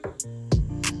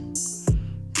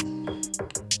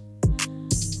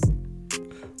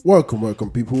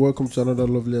Welcome, people. Welcome to another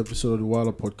lovely episode of the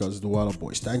Wilder Podcast, the Wilder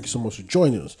Boys. Thank you so much for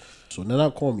joining us. So now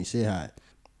call me, say hi.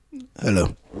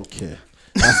 Hello. Okay,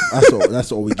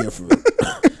 that's all we get from it.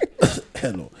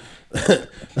 Hello.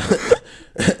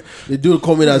 They do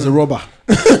call me as a robber.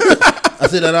 I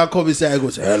said that. Now call me, say I go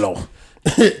say hello.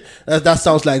 That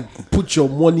sounds like put your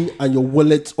money and your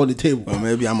wallet on the table. Well,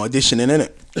 maybe I'm auditioning,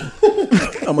 innit?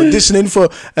 I'm auditioning for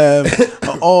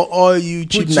all you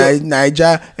cheap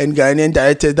Niger and Ghanaian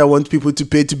directors that want people to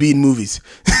pay to be in movies.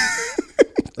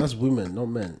 That's women, not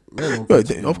men. Men don't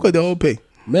pay. Of course, they all pay.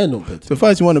 Men don't pay. So far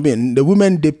as you want to be in, the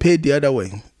women, they pay the other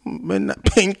way. Men not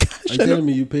paying cash. Are you telling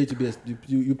me you pay to be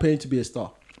you paying to be a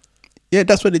star? Yeah,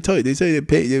 that's what they tell you. They say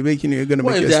they're making you're gonna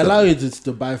what make if you a they star. allow you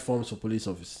to buy forms for police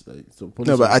officers?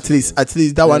 No, but at least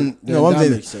that one. Then One that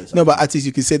thing. makes sense, No, but at least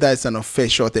you can say that it's an unfair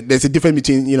short. There's a difference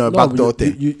between a backdoor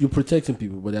thing. You're protecting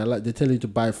people, but they tell you to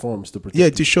buy forms to protect. Yeah,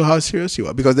 people. to show how serious you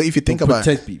are. Because if you think about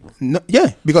protect people. No,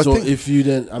 yeah, because So if you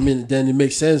then it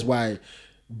makes sense why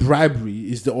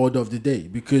bribery is the order of the day,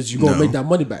 because you're gonna make that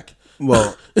money back.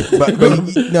 Well, but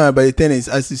the thing is,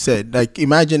 as you said, like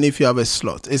imagine if you have a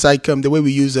slot. It's like the way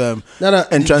we use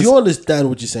entrance. Do you understand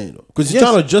what you're saying though? Because you're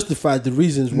trying to justify the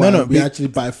reasons why we actually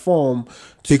buy form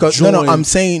I'm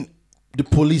saying the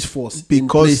police force in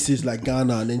places like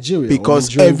Ghana and Nigeria.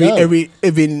 Because even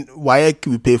WAEC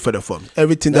we pay for the form.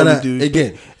 Everything that we do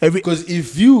again. Because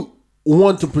if you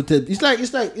want to protect, it's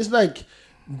like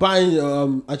buying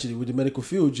actually with the medical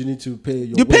field, you need to pay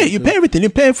your you pay everything. You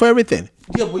pay for everything.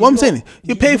 Yeah, but what I'm saying,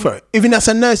 you pay for it. Even as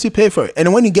a nurse, you pay for it.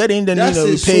 And when you get in, then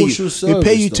we pay you. We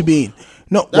pay you to be in.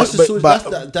 No, but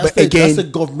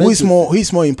again,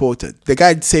 who's more important? The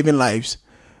guy saving lives,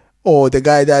 or the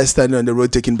guy that's standing on the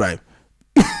road taking bribe?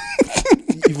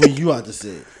 Even you have to say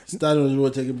it. Standing on the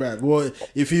road taking bribe. Well,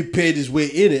 if he paid his way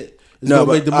in it, it's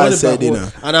gonna make the money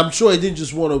back. And I'm sure he didn't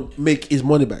just want to make his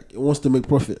money back. He wants to make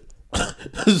profit.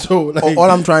 So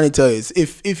all I'm trying to tell you is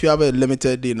if you have a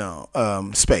limited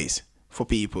space for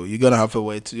people, you're gonna have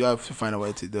to find a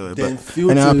way to do it. Then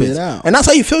filter it out. And that's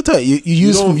how you filter it. You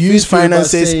use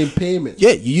finances. Payment.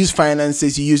 Yeah, you use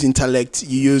finances, you use intellect,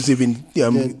 you use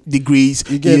even degrees,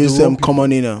 you use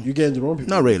common You get the wrong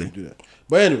people. Not really. Do that.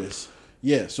 But anyways,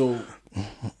 yeah, so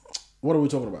what are we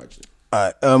talking about actually?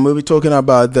 We'll be talking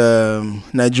about the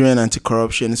Nigerian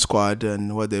anti-corruption squad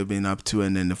and what they've been up to,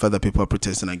 and then the further people are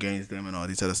protesting against them and all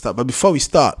this other stuff. But before we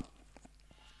start,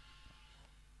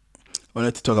 I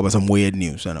wanted to talk about some weird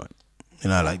news. Anyway,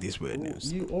 I like this weird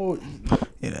news.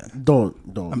 Don't.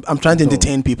 I'm trying to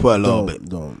entertain people a little bit.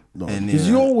 Don't. Because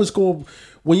you always go,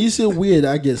 when you say weird,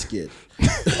 I get scared.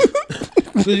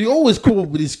 Because you always come up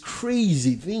with these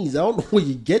crazy things. I don't know where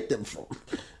you get them from.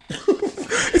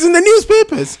 It's in the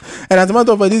newspapers, and as a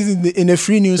matter of fact, this is in a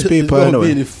free newspaper. It's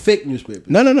anyway. In a fake newspaper.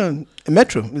 No.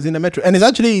 Metro. It's in the Metro, and it's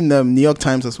actually in the New York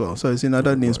Times as well. So it's in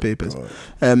other newspapers.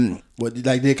 But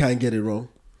they can't get it wrong.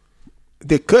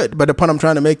 They could, but the point I'm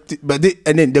trying to make,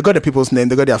 and then they got the people's name,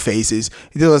 they got their faces.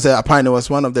 It was apparently it was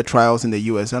one of the trials in the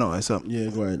US. Anyway, so yeah,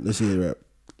 go ahead. Let's hear it rap.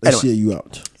 Let's hear you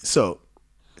out. So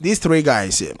these three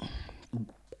guys here.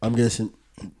 I'm guessing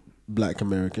Black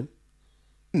American.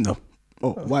 No.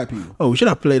 Oh, white people. Oh, we should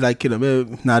have played like I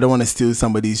don't want to steal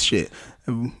somebody's shit.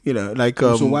 Like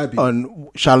so white people. On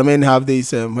Charlemagne have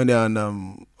this when they're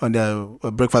on their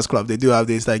Breakfast Club, they do have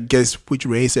this like guess which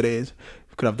race it is.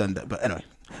 We could have done that, but anyway,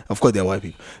 of course they're white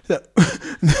people. So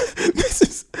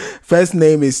first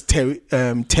name is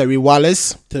Terry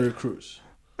Wallace, Terry Crews,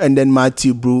 and then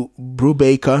Matthew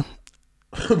Brubaker.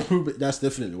 That's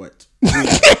definitely white.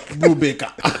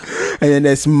 Brubaker. And then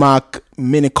there's Mark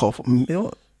Minikoff.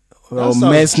 Or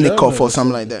Mesnikov or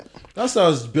something like that. That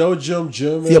sounds Belgium,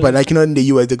 German. Yeah, but like in the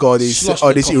US, they got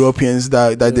all these Europeans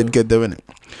that did get there in it.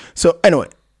 So anyway,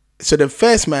 so the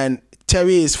first man,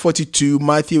 Terry is 42,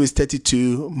 Matthew is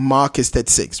 32, Mark is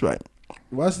 36, right?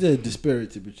 What's the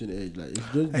disparity between age? Like,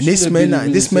 and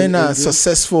these men are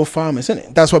successful farmers, isn't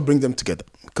it? That's what brings them together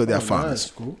because they are farmers.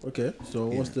 Nice, cool. Okay, so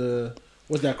what's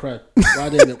that crime? Why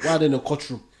they in the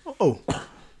courtroom? Oh.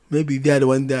 Maybe they are the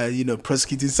one that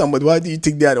prosecuting somebody. Why do you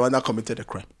think they are the one that committed a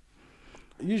crime?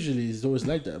 Usually it's always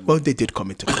like that. Well, they did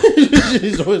commit a crime. Usually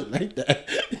it's always like that.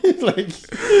 It's like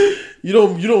you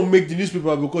don't make the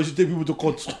newspaper because you take people to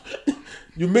court.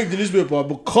 You make the newspaper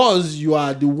because you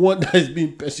are the one that is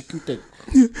being persecuted.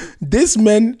 These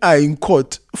men are in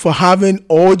court for having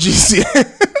orgies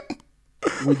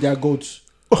with their goats,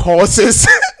 horses,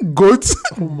 goats,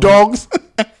 dogs,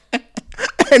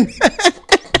 and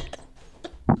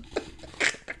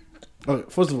okay,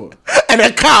 first of all, and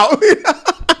a cow.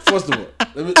 First of all,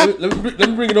 let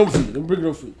me bring it on for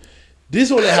you.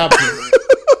 This only happened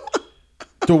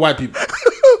to white people.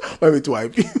 Maybe to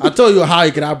white people. I'll tell you how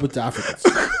it can happen to Africans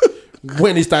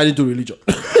when they start into religion.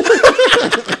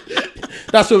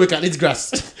 That's where we can eat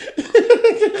grass.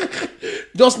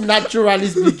 Just naturally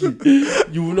speaking,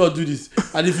 you will not do this.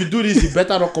 And if you do this, you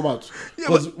better not come out. Yeah,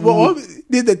 but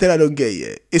this is the thing I don't get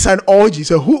yet. It's an orgy.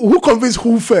 So who convinced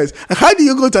who first? And how do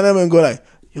you go to them and go like,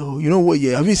 yo, you know what?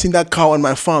 Yeah, have you seen that cow on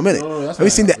my farm? Innit? No, have you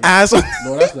seen the ass? No,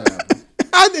 that's not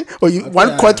happening.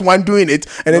 One caught one doing it,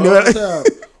 and then they were like,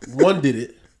 one did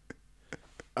it,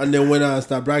 and then when I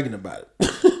started bragging about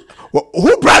it, well,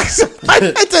 who brags?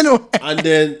 I don't know. And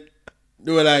then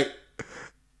they were like,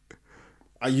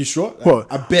 "Are you sure?"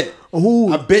 What? I bet.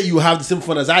 I bet you have the same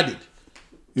fun as I did.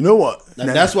 You know what?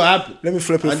 That's what happened. Let me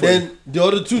flip it. And then the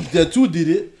other two did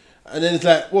it, and then it's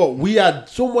like, well, we had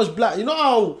so much black. You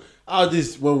know how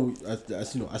this when we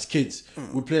as kids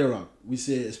we play around. We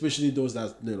say, especially those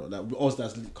that us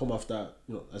that's come after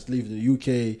that's lived in the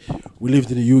UK. We lived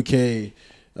in the UK,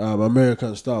 America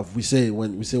and stuff. We say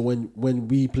when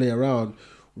we play around,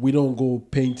 we don't go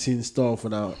painting stuff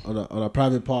on our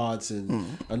private parts and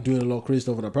doing a lot of crazy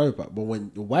stuff on our private part. But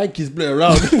when the white kids play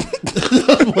around,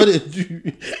 that's what they do.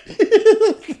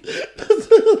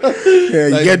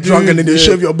 Yeah, you get drunk and then they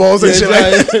shave your balls and shit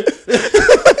like that.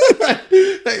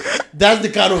 That's the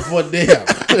kind of fun they have.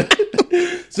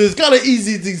 So it's kind of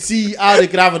easy to see how they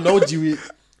can have an orgy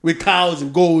with cows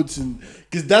and goats, and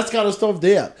because that's kind of stuff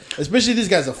they have. Especially these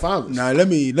guys are farmers. Now let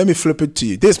me flip it to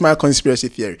you. This is my conspiracy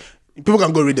theory. People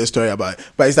can go read the story about it,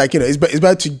 but it's like it's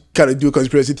better to kind of do a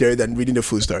conspiracy theory than reading the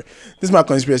full story. This is my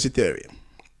conspiracy theory.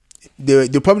 They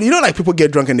probably like people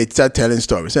get drunk and they start telling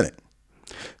stories, isn't it?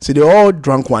 So they all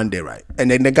drunk one day, right? And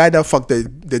then the guy that fucked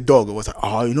the dog was like,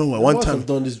 oh, you know what? One time have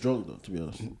done this drunk though, to be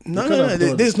honest. No.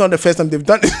 This is not the first time they've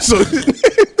done it. So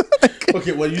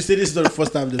okay, well, you say this is not the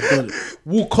first time they've done it.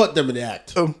 Who caught them in the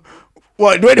act? Well,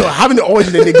 when they were having the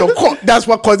orgy, then they got caught. That's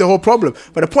what caused the whole problem.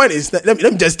 But the point is, let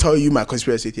me just tell you my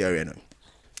conspiracy theory. You know?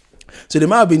 So they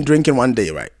might have been drinking one day,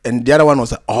 right? And the other one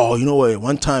was like, oh, you know what?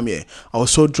 One time, I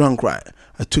was so drunk, right?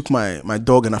 I took my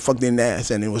dog and I fucked in the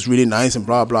ass, and it was really nice and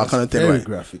blah blah kind of thing. Very right?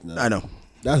 graphic. Now. I know.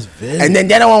 That's very. And then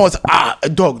the other one was a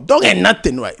dog. Dog ain't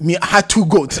nothing, right? Me, I had 2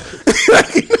 goats.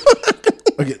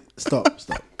 Okay, stop.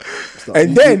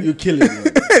 And then you're killing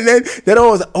me. And then the other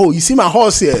one was like, oh, you see my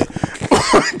horse here?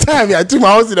 One time, I took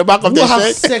my horse in the back of the shed. You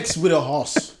have sex with a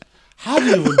horse. How do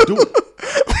you even do it?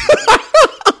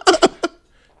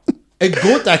 A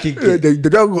goat I can get.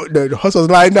 The horse was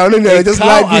lying down in there. I just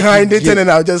lied behind it, and then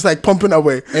I was just like pumping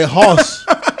away. A horse.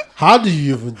 How do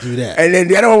you even do that? And then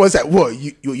the other one was like, what?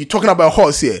 You talking about a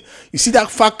horse here? You see that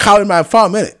fat cow in my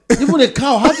farm, innit? Even a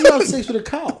cow. How do you have sex with a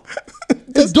cow?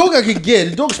 A dog I can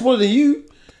get. The dog's smaller than you.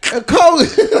 A cow.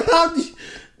 How do you,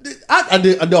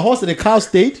 and the horse and the cow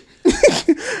stayed?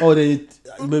 Or they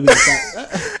maybe.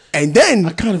 And then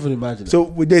I can't even imagine.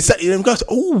 So they said, guys,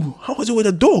 oh, how was it with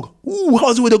a dog? Oh, how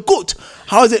was it with a goat?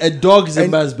 How is it? A dog is a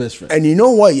man's best friend. And you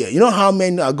know what? Yeah, you know how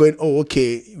men are going. Oh,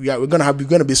 okay, we're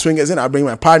gonna be swingers, and I'll bring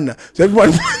my partner. So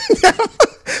everyone.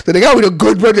 So the guy with the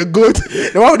goat brought the goat.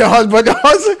 The one with the horse brought the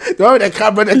horse. The one with the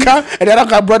car brought the car, and the other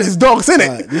guy brought his dogs. In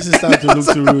it. This is starting to look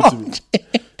too rude to me.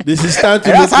 This is starting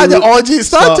to. That's how the orgy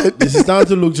started. This is starting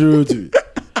to look too rude to me.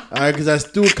 Because I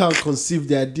still can't conceive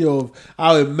the idea of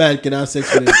how a man can have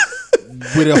sex with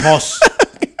a horse.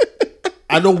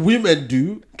 I know women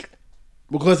do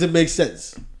because it makes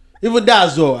sense. Even that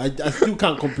as well, I still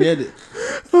can't comprehend it.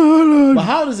 Oh, but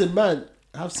how does a man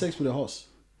have sex with a horse?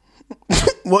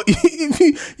 Well,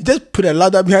 you just put a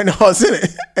ladder behind the horse,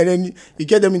 innit? And then you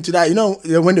get them into that. You know,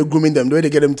 when they're grooming them, the way they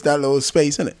get them into that little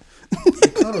space, innit?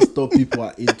 The kind of stuff people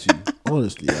are into.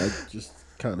 Honestly, I just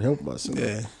can't help myself.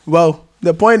 Yeah. Well,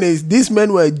 the point is, these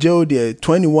men were jailed there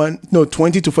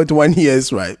 20 to 41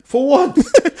 years, right? For what?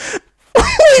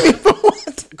 For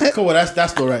what? Come on,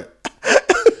 that's not right.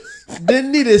 They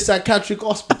need a psychiatric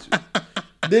hospital.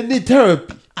 They need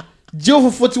therapy. Jail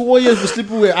for 41 years for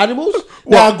sleeping with animals?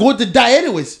 They are going to die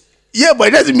anyways. Yeah, but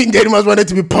it doesn't mean the animals wanted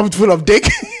to be pumped full of dick.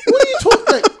 What are you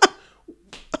talking like?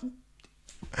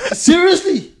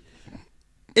 Seriously?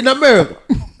 In America?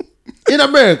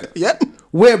 Yeah.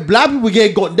 Where black people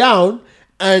get gunned down,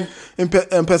 and in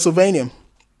Pennsylvania,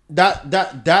 that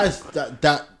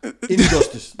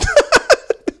injustice.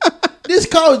 This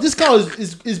cow is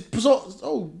so,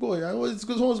 oh boy,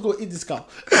 someone's going to eat this cow.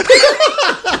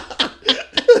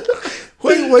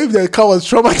 What if the cow was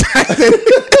traumatized?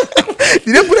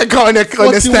 Did they put a cow on the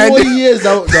stand? 41 years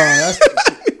out. No,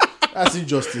 That's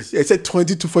injustice. Yeah, it said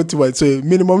 20 to 41. So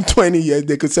minimum 20 years,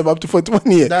 they could serve up to 41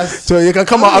 years. So you can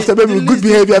come out after maybe with good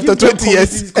behavior after 20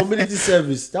 years. Community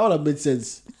service. That would have made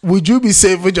sense. Would you be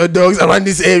safe with your dogs around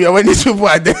this area when these people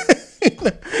are there?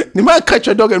 They might catch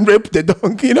your dog and rape the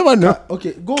dog. You never know.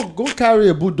 Okay, go carry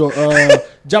a bulldog,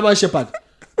 German Shepherd,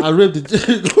 and rape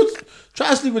the. Try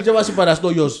to sleep with German Shepherd that's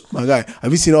not yours. My guy,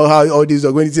 have you seen how all these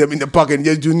are going to see them in the park and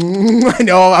just do and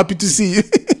they're all happy to see you?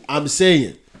 I'm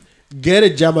saying, get a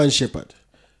German Shepherd.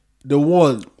 The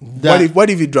one that... What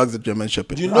if he drugs the German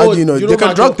Shepherd? You know they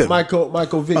can drug them.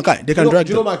 Michael Vick. Okay, they can drug them. Do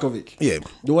you know Michael Vick? Yeah.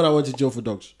 The one I went to jail for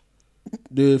dogs.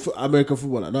 The American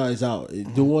footballer. Now he's out.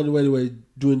 The one where they were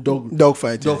doing dog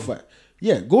fight.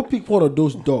 Yeah, go pick one of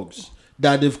those dogs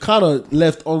that they've kind of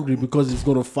left hungry because it's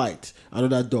going to fight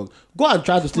another dog. Go and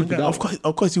try to sleep with that.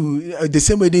 Of course, the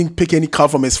same way they didn't pick any cow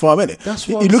from his farm, innit? That's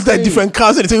what you looked at different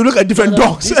cows and so you look at different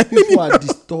dogs. These people are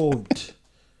disturbed.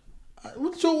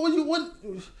 So what?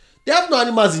 They have no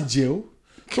animals in jail.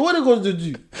 So what are they going to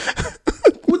do?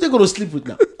 Who are they going to sleep with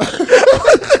now?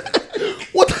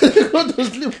 What are they going to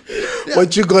sleep with?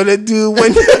 What you going to do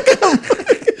when you come?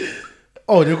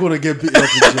 Oh, they're going to get beaten up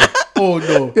in jail. Oh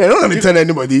no! Yeah, don't let me tell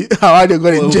anybody how are they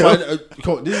going in jail.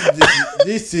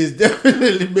 This is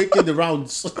definitely making the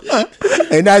rounds.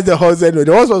 And that's the horse anyway.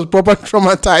 The horse was proper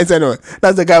traumatized anyway.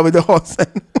 That's the guy with the horse.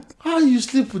 How you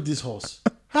sleep with this horse?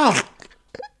 How?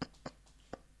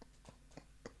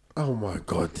 Oh my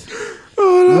God!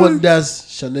 Wonders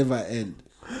shall never end.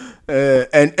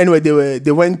 And anyway,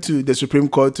 they went to the Supreme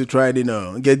Court to try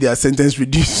and get their sentence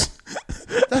reduced.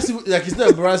 That's like it's not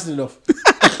embarrassing enough.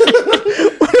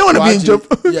 I don't want to be in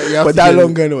jail for that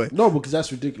long anyway. No, because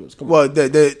that's ridiculous. Come on.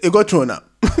 It got thrown out.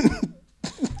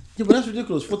 Yeah, but that's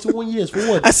ridiculous. 41 years for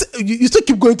what? You still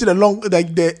keep going to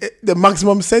the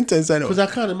maximum sentence anyway. Because I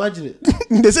can't imagine it.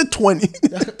 They said 20.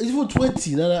 Even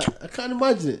 20. I can't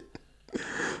imagine it.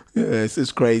 Yeah,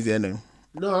 it's crazy, anyway.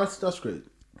 No, that's crazy.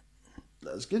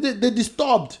 That's good. They're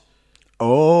disturbed.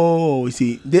 Oh, you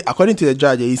see, according to the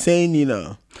judge, he's saying,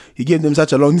 he gave them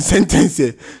such a long sentence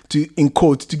in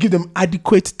court to give them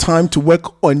adequate time to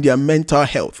work on their mental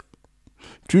health,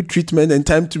 through treatment and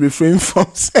time to refrain from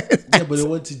sex. Yeah, but they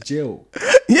went to jail.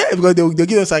 Yeah, because they'll give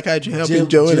them psychiatry help in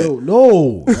jail.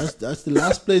 No, that's the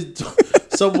last place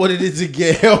somebody needs to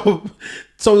get help.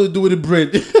 Something to do with the brain.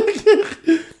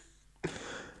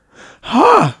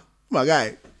 My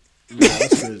guy. Yeah,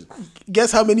 that's crazy.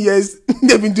 Guess how many years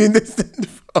they've been doing this?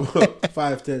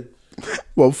 5, 10.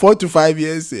 Well, 4 to 5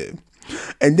 years. Yeah.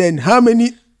 And then how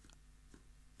many?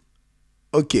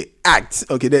 Okay, acts.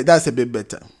 Okay, that's a bit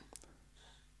better.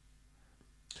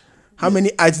 How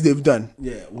many acts they've done?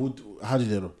 Yeah. How did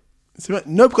they know?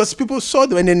 No, because people saw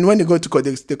them, and then when they go to court,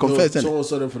 they confess. Someone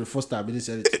saw them for the first time, and he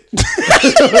said it.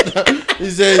 He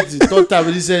said it. Third time,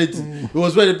 and he said it. It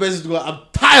was when the person go, I'm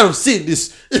tired of seeing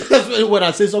this. That's when I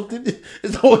say something.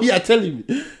 It's not what you are telling me.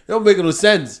 It don't make no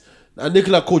sense. And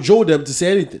Nicola cajoled them to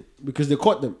say anything because they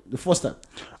caught them the first time.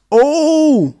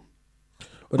 Oh!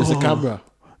 But there's a camera.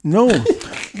 No.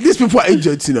 These people are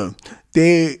idiots,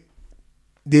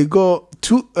 They go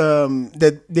to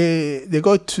they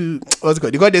go to what's it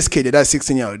called? They got this kid that's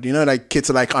 16-year-old. Like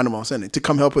kids are like animals, and to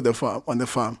come help with on the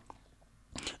farm.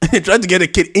 And they tried to get a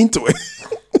kid into it.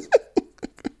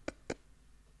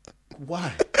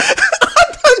 Why? I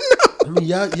don't know. I mean,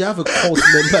 you have a cult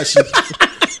membership,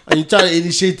 and you try to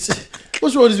initiate.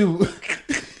 What's wrong with you?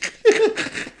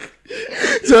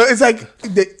 So it's like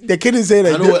the kid is saying,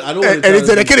 like, I know what and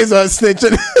the kid is a snitch.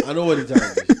 I know what it's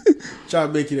trying to do. Try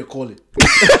making it calling.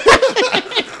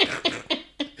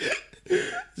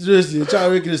 Seriously, try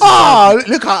making it. Oh,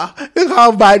 look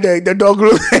how bad the dog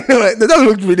looks. Anyway, the dog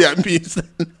looks really abused.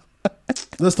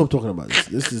 Let's stop talking about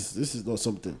this. This is not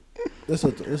something. That's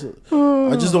not.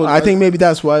 I just don't. I think maybe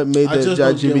that's why it made the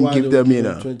judge even give them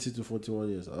 20 to 41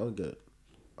 years. I don't get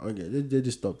it. They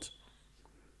just stopped.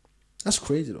 That's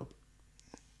crazy though.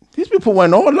 These people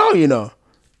went all out,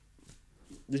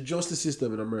 The justice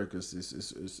system in America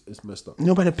is messed up.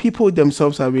 No, but the people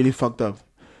themselves are really fucked up.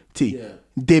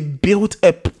 They built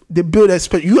a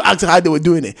you asked how they were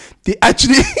doing it. They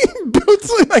actually built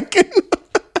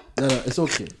No, it's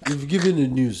okay. You've given the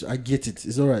news. I get it.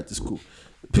 It's all right. It's cool.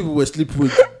 People were sleeping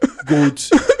with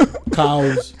goats,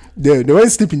 cows. They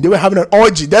weren't sleeping. They were having an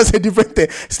orgy. That's a different thing.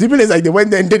 Sleeping is like they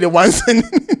went there and did it once and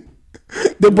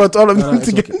they brought all of them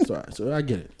together. Okay. It's all right. So I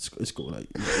get it. It's cool. Like,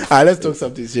 all right, let's talk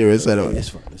something serious. It's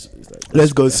fine.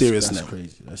 Let's go serious now. That's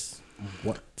crazy. That's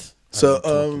what.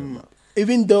 So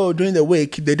even though during the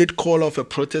week they did call off a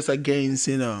protest against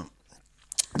the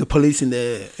police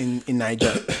in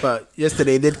Niger, but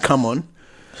yesterday they did come on.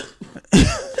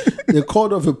 They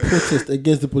called off a protest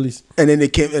against the police. And then they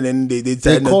came, and then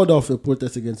they called off a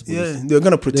protest against the police. Yeah, they were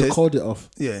going to protest. They called it off.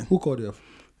 Yeah. Who called it off?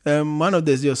 One of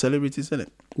your celebrities, isn't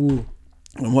it? Who?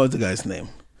 And what's the guy's name?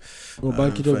 Oh,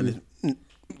 Banky W.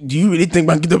 Do you really think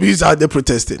Banky W is out there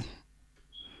protesting?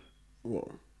 What?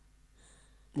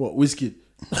 Whiskey?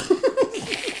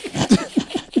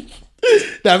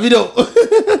 Davido.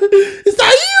 Is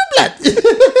that you, blood?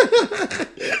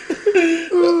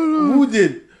 Who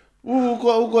did? Who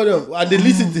got him? And they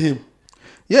listened to him.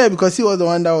 Yeah, because he was the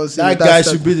one that was... That guy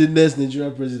should be the next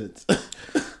Nigerian president.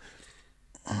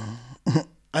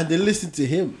 And they listened to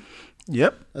him.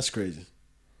 Yep. That's crazy.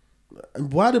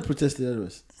 And why are they protesting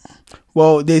anyways?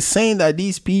 Well, they're saying that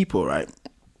these people, right?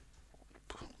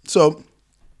 So,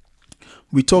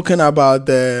 we're talking about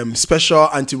the Special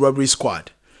Anti-Robbery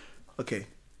Squad. Okay.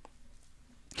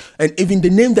 And even the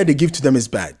name that they give to them is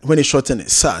bad. When they shorten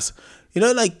it, SARS. You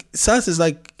know, like, SARS is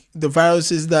like the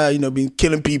viruses that, been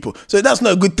killing people. So that's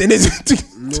not a good thing, is it?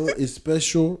 No, it's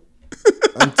Special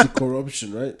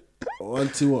Anti-Corruption, right? Or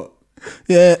anti-what?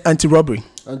 Yeah, anti-robbery.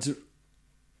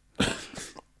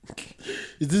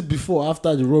 Is this before or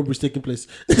after the robbery is taking place?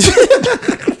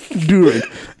 During.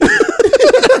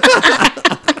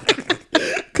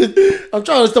 I'm trying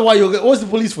to understand why what's the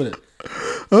police for then?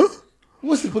 Huh?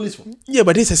 What's the police for? Yeah,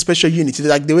 but it's a special unit. It's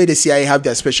like the way the CIA have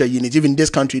their special unit. Even in this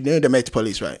country, they know the Met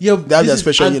Police, right? Yeah, they have their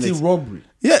special unit. Anti-robbery.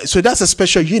 Yeah, so that's a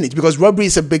special unit because robbery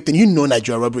is a big thing. You know,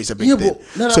 Nigeria robbery is a big thing.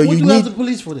 But so what do you have the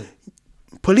police for then?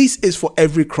 Police is for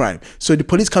every crime. So the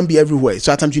police can be everywhere.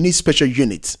 So at times you need special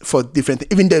units for different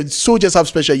things. Even the soldiers have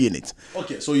special units.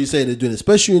 Okay, so you say they're doing a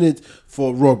special unit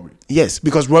for robbery. Yes,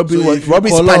 because robbery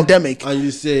is a pandemic. And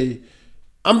you say,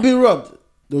 I'm being robbed.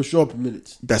 They'll show up in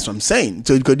minutes. That's what I'm saying.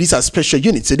 So because these are special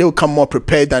units, so they will come more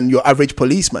prepared than your average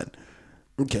policeman.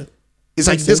 Okay. It's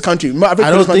like this country. I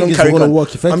don't think it's going to work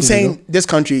effectively. I'm saying this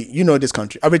country, this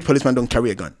country, average policemen don't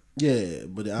carry a gun. Yeah,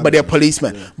 but they're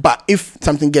policemen. Yeah. But if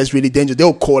something gets really dangerous,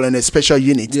 they'll call and a special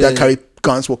unit that carry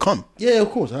guns will come. Yeah, of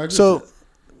course. I agree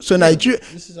so Nigeria,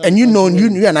 and you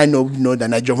and I know that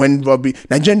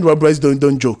Nigerian robbers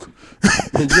don't joke.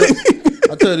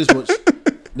 I'll tell you this much: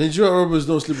 Nigerian robbers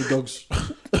don't sleep with dogs.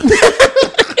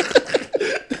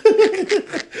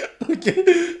 Okay,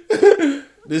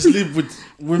 they sleep with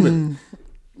women,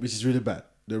 which is really bad.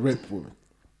 They rape women.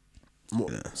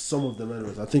 Some of them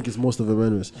anyways. I think it's most of them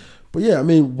anyways. But yeah, I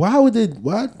mean, why did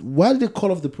they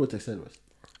call off the protest anyways?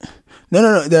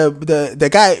 No. The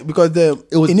guy, because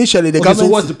initially the government. So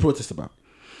what's the protest about?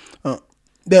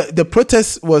 The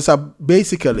protest was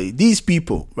basically these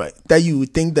people, right? That you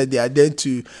would think that they are there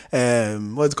to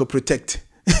what's it called, protect.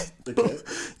 Okay.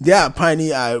 They are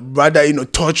apparently rather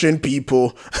torturing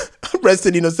people,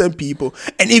 arresting innocent people,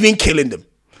 and even killing them.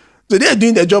 So they are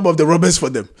doing the job of the robbers for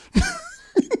them.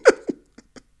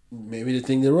 Maybe they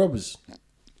think they're robbers.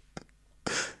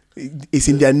 It's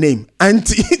in their name. Maybe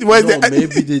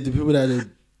the people that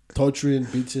are torturing,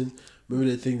 beating,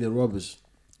 maybe they think they're robbers.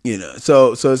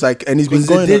 So it's like, and it's been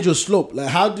going. It's a dangerous slope. Like,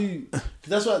 how do you?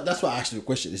 That's why I asked you the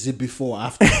question. Is it before or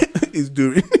after? It's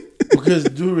during. Because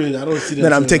during, I don't see that.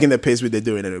 Then I'm taking the pace with the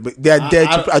during anyway. But they are there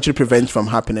to actually prevent from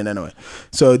happening anyway.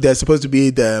 So they're supposed to be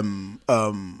the.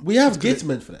 We have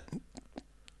gatesmen for that.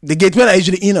 The gatemen are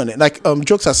usually in on it. Like,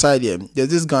 jokes aside, yeah, there's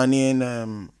this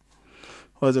Ghanaian,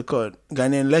 what's it called?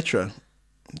 Ghanaian lecturer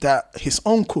that his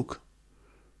own cook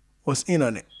was in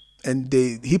on it, and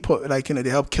they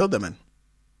helped kill the man.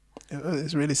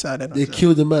 It's really sad. They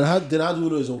killed the man. How do you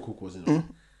know his own cook was in it?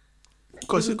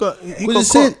 Because he got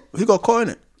caught in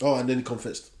it. Oh, and then he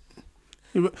confessed.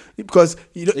 Because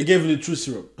they gave him the true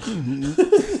syrup.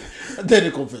 And then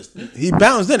he confessed. He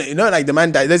bounced, didn't it? Like the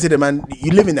man died. Let's say the man,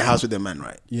 you live in the house with the man,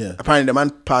 right? Yeah. Apparently the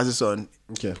man passes on.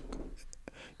 Okay.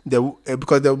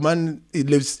 Because the man, he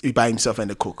lives by himself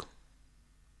and the cook.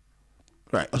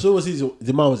 Right. So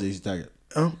the man was an easy target.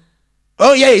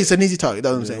 Oh yeah, it's an easy target.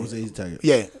 That's what I'm saying. It was an easy target.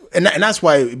 Yeah, and that's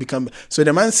why it become. So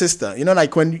the man's sister,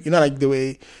 like when like the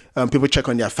way people check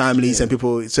on their families and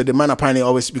people. So the man apparently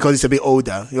always, because he's a bit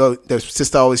older, the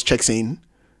sister always checks in.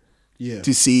 Yeah.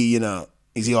 To see,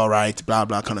 is he all right? Blah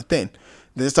blah kind of thing.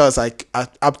 The sister was like,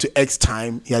 up to X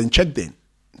time, he hasn't checked in,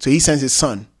 so he sends his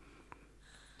son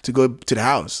to go to the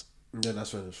house. Yeah,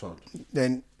 that's when it's found.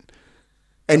 Then,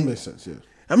 that makes sense. Yeah.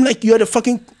 I'm like, you're the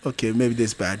fucking... Okay, maybe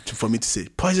this is bad for me to say.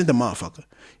 Poison the motherfucker. You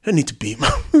don't need to beat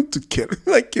him to kill him.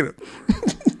 Like,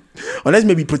 Unless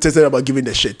maybe protested about giving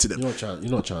the shit to them. You're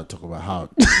not trying to talk about how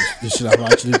they should have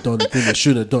actually done the thing they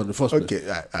shouldn't have done in the first place. Okay,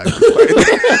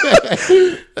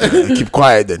 I keep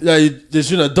quiet then. Yeah, they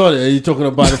shouldn't have done it. And you're talking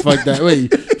about the fact that,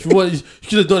 wait, if you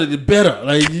should have done it better.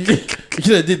 Like,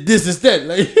 this instead.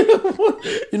 Like,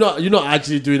 you're not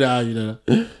actually doing that,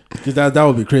 because that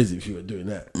would be crazy if you were doing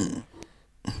that.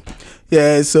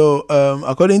 Yeah. So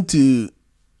according to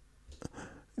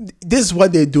this, is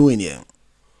what they're doing here.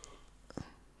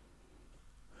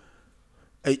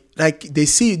 Like they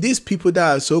see these people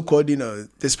that are so-called,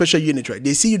 the special unit, right?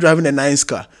 They see you driving a nice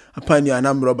car, apparently you're an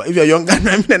armed robber. If you're a young guy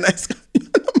driving a nice car,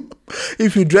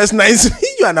 if you dress nice,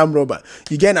 you're an armed robber.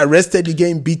 You're getting arrested, you're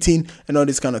getting beaten, and all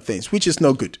these kind of things, which is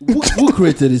not good. Who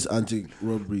created this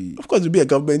anti-robbery? Of course, it'll be a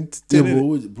government. Yeah, but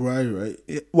Buhari,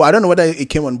 right? Well, I don't know whether it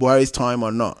came on Buhari's time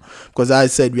or not, because I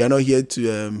said we are not here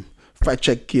to fact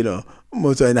check,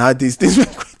 motor and how these things were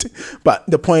created. But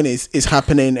the point is, it's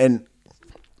happening, and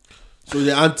so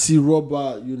the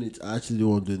anti-robber units are actually the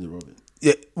one doing the robbing.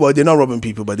 Yeah, well, they're not robbing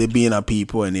people, but they're being at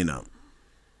people, and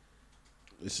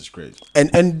this is crazy.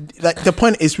 And like the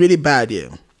point is really bad here.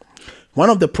 One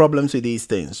of the problems with these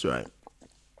things, right?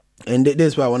 And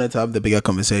this is why I wanted to have the bigger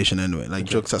conversation anyway. Like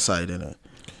jokes aside,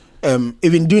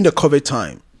 even during the COVID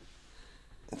time,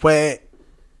 where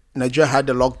Nigeria had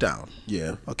the lockdown.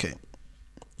 Yeah. Okay.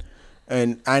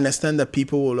 And I understand that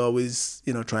people will always,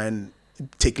 try and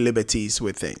take liberties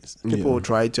with things. People will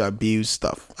try to abuse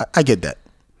stuff. I get that.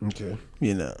 Okay.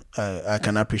 I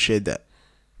can appreciate that.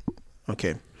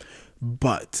 Okay.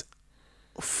 But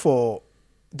for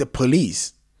the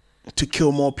police to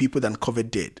kill more people than COVID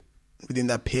did within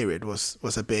that period was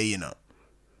a bit,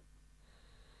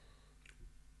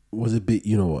 Was a bit,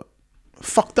 what?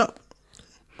 Fucked up.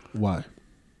 Why?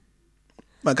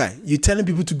 My guy, you're telling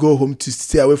people to go home to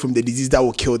stay away from the disease that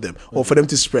will kill them or for them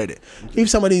to spread it. If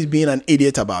somebody is being an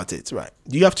idiot about it, right,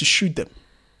 you have to shoot them.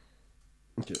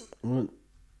 Okay. Well,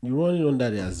 you're running under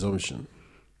the assumption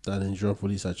that the Nigerian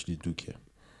police actually do care.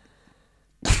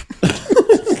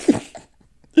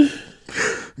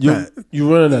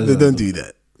 You run under that. Don't do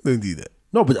that. Don't do that.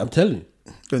 No, but I'm telling you.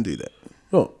 Don't do that.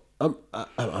 No,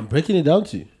 I'm breaking it down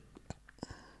to you.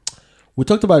 We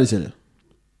talked about this earlier.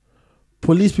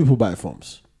 Police people buy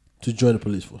forms to join the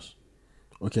police force.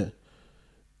 Okay.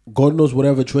 God knows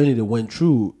whatever training they went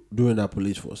through during that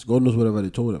police force. God knows whatever they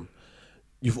told them.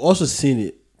 You've also seen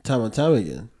it time and time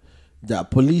again that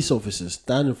police officers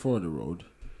stand in front of the road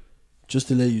just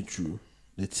to let you through.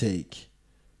 They take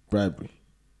bribery.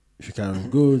 If you're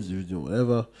carrying goods, if you're doing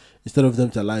whatever, instead of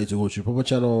them to allow you to go to your proper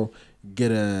channel,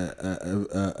 get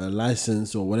a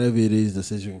license or whatever it is that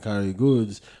says you can carry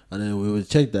goods, and then we will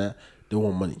check that, they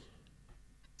want money.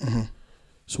 Mm-hmm.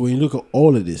 So when you look at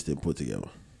all of this they put together,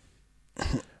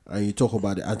 and you talk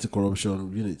about the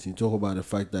anti-corruption unit, you talk about the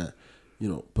fact that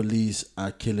police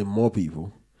are killing more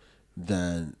people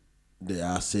than they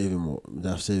are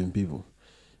saving people,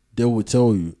 they will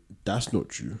tell you that's not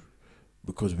true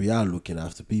because we are looking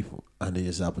after people and they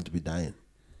just happen to be dying.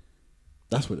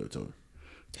 That's what they'll tell you.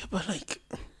 Yeah, but you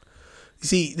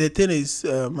see, the thing is,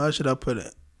 how should I put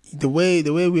it? The way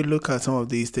we look at some of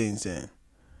these things,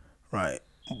 right?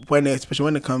 Especially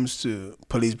when it comes to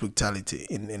police brutality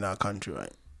in our country,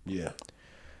 right? Yeah.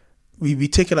 We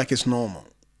take it like it's normal.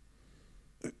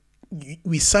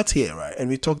 We sat here, right, and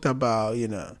we talked about,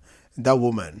 that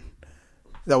woman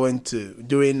that went to,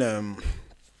 during,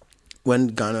 when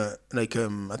Ghana, I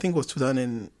think it was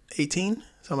 2018,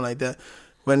 something like that,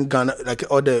 when Ghana,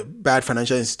 all the bad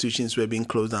financial institutions were being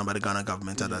closed down by the Ghana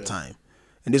government at that time.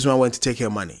 And this one went to take her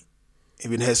money,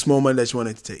 even her small money that she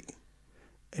wanted to take.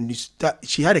 And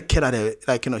she had a kid at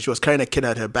her, she was carrying a kid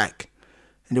at her back.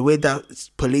 And the way that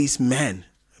policeman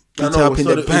beat her up in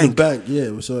the bank.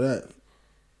 Yeah, we saw that.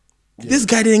 Yeah. This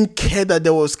guy didn't care that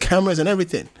there was cameras and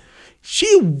everything.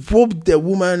 She whooped the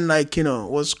woman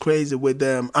was crazy with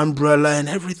the umbrella and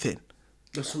everything.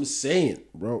 That's what I'm saying,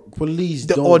 bro. Police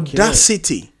don't care. The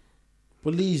audacity.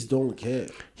 Police don't care.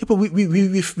 Yeah, but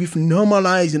we've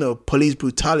normalized, police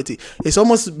brutality. It's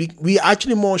almost, we're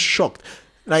actually more shocked.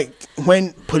 Like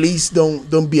when police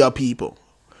don't beat up people,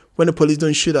 when the police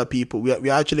don't shoot at people,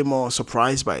 we're actually more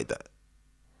surprised by that.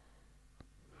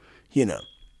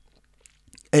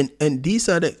 And these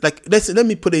are let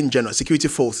me put it in general, security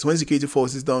forces. When security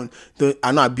forces are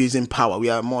not abusing power, we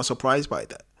are more surprised by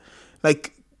that.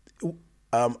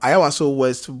 I also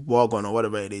West Wagon or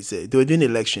whatever it is, they were doing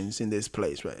elections in this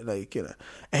place, right?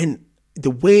 And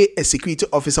the way a security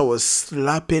officer was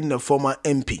slapping the former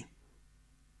MP.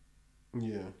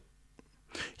 Yeah.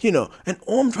 And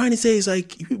all I'm trying to say is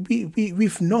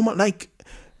we've normal, I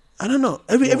don't know,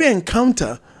 every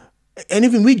encounter, and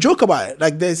even we joke about it.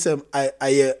 There's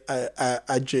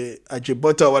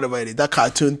Ajibota or whatever it is, that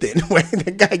cartoon thing where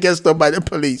the guy gets stopped by the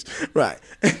police, right?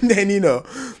 And then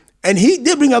and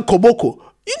they bring out Koboko.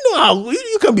 You know how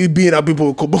you can be beating up people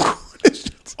with Koboko.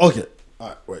 Okay, all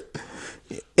right, wait.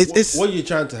 It's what you're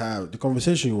trying to have. The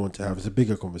conversation you want to have is a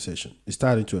bigger conversation. It's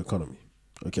tied into economy.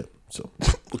 Okay, so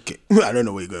okay. I don't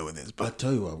know where you're going with this, but I'll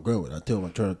tell you what I'm going with. I'll tell you what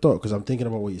I'm trying to thought because I'm thinking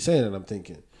about what you're saying, and I'm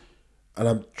thinking, and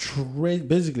I'm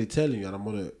basically telling you, and I'm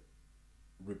gonna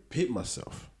repeat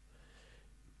myself.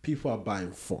 People are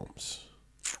buying forms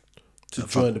to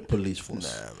join the police force.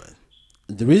 Nah, man.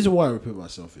 And the reason why I repeat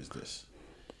myself is this: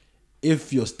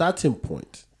 if your starting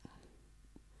point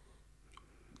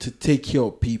to take care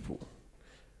of people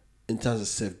in terms of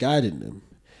safeguarding them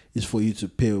is for you to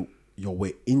pay your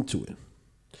way into it,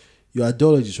 your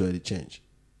ideology is already changed.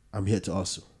 I'm here to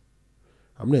hustle.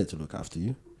 I'm not here to look after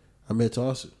you. I'm here to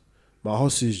hustle. My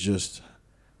hustle is just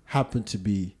happen to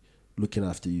be looking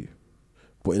after you.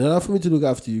 But in order for me to look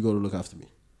after you, you got to look after me.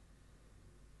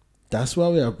 That's why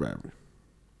we have bribery.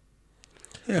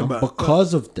 Yeah, but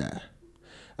because of that,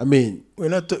 I mean, we're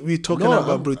talking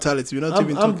about brutality. We're not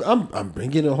even talking. I'm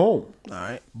bringing it home. All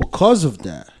right. Because of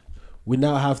that, we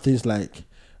now have things like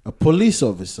a police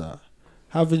officer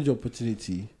having the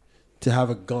opportunity to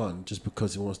have a gun just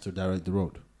because he wants to direct the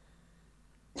road.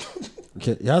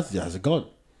 Okay, he has a gun.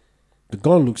 The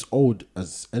gun looks old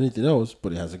as anything else,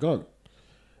 but he has a gun.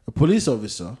 A police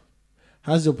officer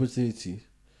has the opportunity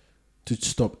to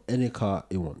stop any car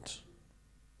he wants.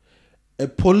 A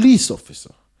police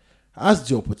officer has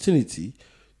the opportunity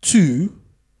to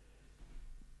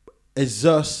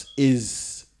exert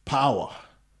his power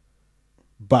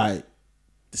by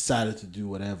deciding to do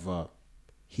whatever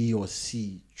he or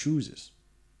she chooses.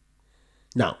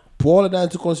 Now, put all of that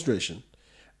into consideration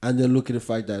and then look at the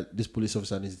fact that this police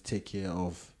officer needs to take care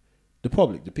of the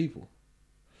public, the people.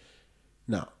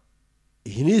 Now,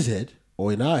 in his head,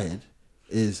 or in our head,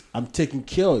 is I'm taking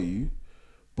care of you,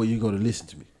 but you got to listen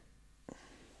to me.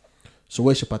 So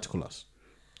where's your particulars?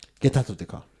 Get out of the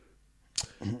car.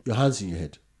 Your hands in your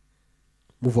head.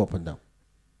 Move up and down.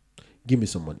 Give me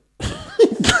some money.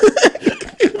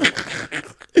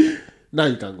 Now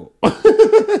you can go.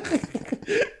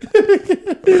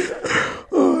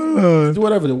 Do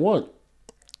whatever they want.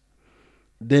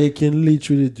 They can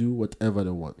literally do whatever they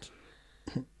want.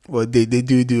 Well, they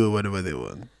do whatever they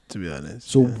want, to be honest.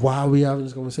 So why are we having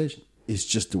this conversation? It's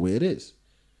just the way it is.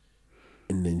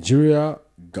 In Nigeria,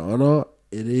 Ghana,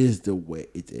 it is the way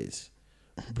it is.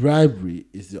 Bribery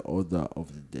is the order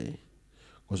of the day.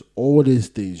 Because all these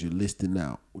things you're listing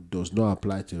now does not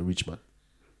apply to a rich man.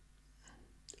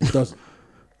 It doesn't.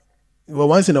 Well,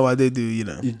 once in a while they do, you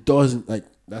know. It doesn't. Like,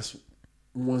 that's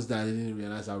once that I didn't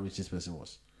realize how rich this person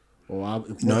was. Or how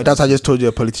no, that's I just told you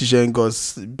a politician got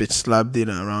bitch slapped in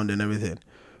and around and everything.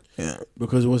 Yeah.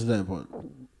 Because it wasn't that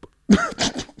important.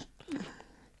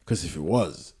 Because if it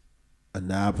was, and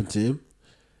that happened to him,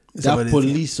 that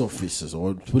police officers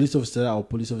or police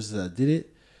officers that did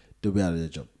it, they'll be out of their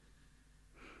job.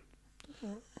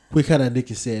 Quicker than they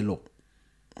can say hello.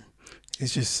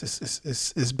 It's just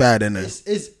it's bad, isn't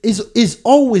it? It's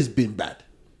always been bad.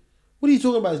 What are you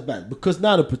talking about? It's bad because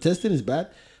now the protesting is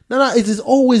bad. No, it has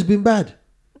always been bad.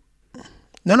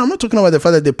 No, I'm not talking about the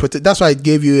fact that they protest. That's why I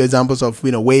gave you examples of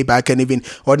way back and even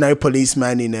ordinary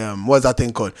policeman in what's that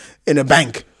thing called in a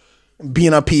bank,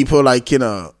 being up people like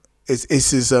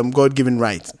it's his God-given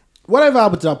right. Whatever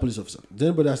happened to that police officer? Did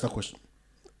anybody ask that question?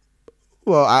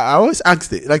 Well, I always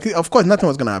asked it. Like, of course, nothing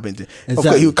was gonna happen to him. Exactly. Of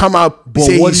course, he would come out,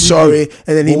 say he's sorry,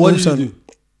 and then he moves on. Do?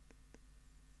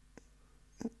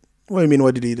 What do you mean?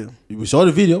 What did he do? We saw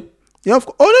the video. Yeah, of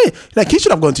course. Oh, no, like he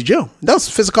should have gone to jail. That was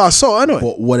physical assault, anyway.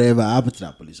 But whatever happened to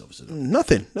that police officer? Though?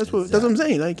 Nothing. That's what I'm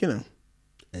saying. Like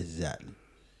Exactly.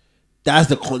 That's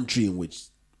the country in which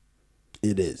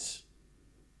it is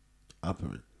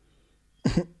operating.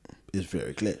 It's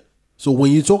very clear. So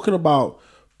when you're talking about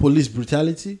police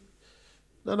brutality,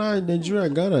 no, in Nigeria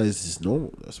and Ghana, it's just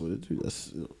normal. That's what they do.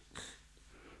 That's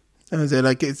I say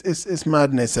like it's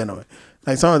madness anyway.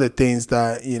 Like some of the things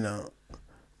that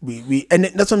we and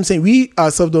that's what I'm saying. We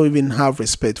ourselves don't even have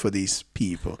respect for these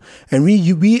people, and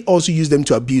we also use them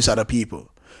to abuse other people.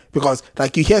 Because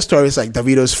like you hear stories like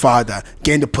Davido's father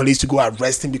getting the police to go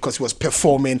arrest him because he was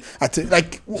performing at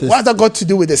what's that got to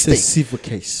do with the state? It's a civil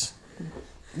case.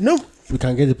 No. We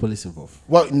can get the police involved.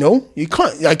 Well, no, you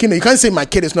can't. Like, you can't say my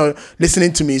kid is not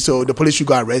listening to me, so the police should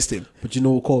go arrest him. But you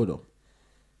know who called though?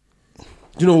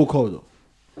 You know who called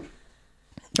though?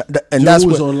 And that's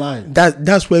where online.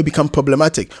 That's where it becomes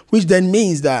problematic. Which then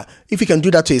means that if he can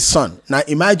do that to his son, now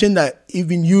imagine that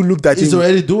even you looked at him. He's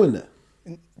already doing that.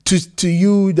 To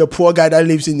you, the poor guy that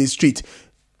lives in the street,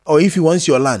 or if he wants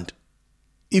your land,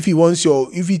 if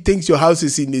he thinks your house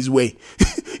is in his way,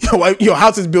 your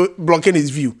house is blocking his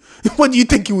view, what do you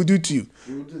think he will do to you?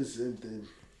 He will do the same thing.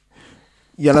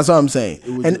 Yeah, that's what I'm saying.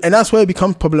 And that's where it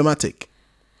becomes problematic.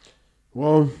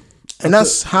 Well, and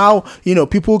that's how,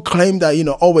 people claim that,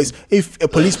 always, if a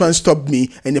policeman stopped me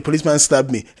and the policeman stabbed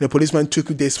me and the policeman took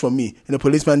this from me and the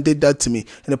policeman did that to me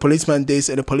and the policeman this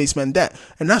and the policeman that.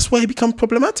 And that's why it becomes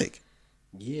problematic.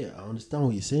 Yeah, I understand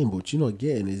what you're saying, but you're not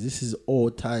getting is this is all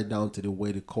tied down to the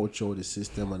way the culture, the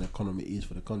system and economy is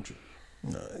for the country.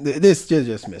 No, this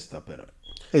just messed up.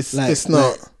 It's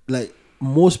not... Like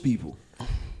most people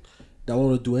that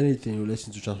want to do anything in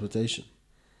relation to transportation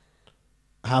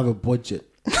have a budget.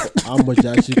 How much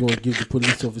they're actually going to give the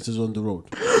police officers on the road.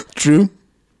 True.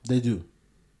 They do.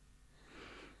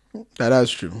 That's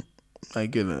true. I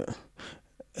get it.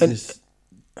 And this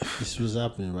was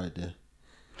happening right there.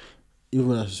 Even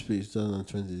when I was speaking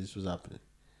 2020, this was happening.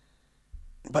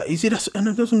 But you see, that's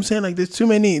what I'm saying. Like, there's too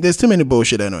many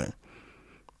bullshit anyway.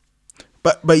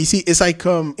 But you see, it's like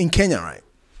in Kenya, right?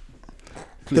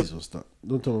 Please don't start.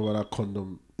 Don't talk about that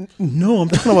condom. No,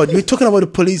 we're talking about the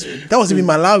police. That was even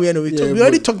Malawi anyway. We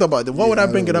already talked about it. Why would I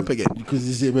bring it up again?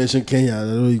 Because you mentioned Kenya, I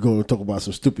know you're going to talk about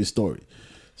some stupid story.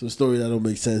 Some story that don't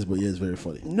make sense, but yeah, it's very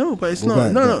funny. No, but it's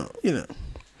not. No.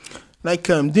 Like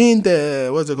doing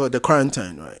the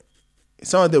quarantine, right?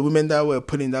 Some of the women that were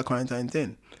put in that quarantine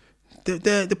thing,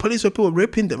 the police were people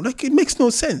raping them. Like, it makes no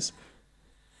sense.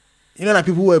 Like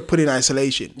people were put in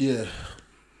isolation. Yeah.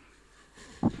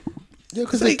 Yeah,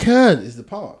 because they can. It's the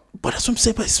power. But that's what I'm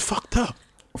saying. But it's fucked up.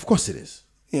 Of course it is.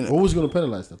 What was going to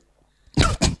penalize them?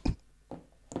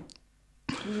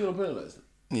 Who's going to penalize them?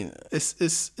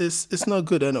 It's not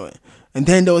good anyway. And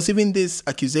then there was even this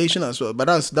accusation as well. But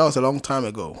that was a long time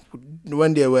ago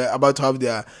when they were about to have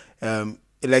their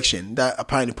election. That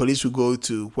apparently police would go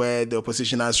to where the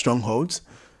opposition has strongholds,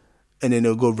 and then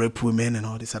they'll go rape women and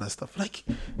all this other stuff. Like,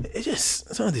 it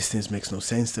just, some of these things makes no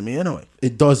sense to me anyway.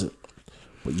 It doesn't.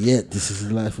 But yet, this is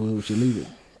the life in which you're living.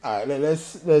 All right,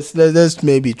 let's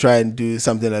maybe try and do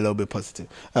something a little bit positive.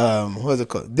 What's it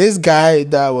called? This guy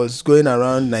that was going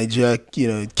around Nigeria,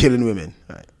 killing women.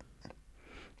 Right?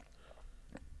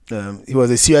 He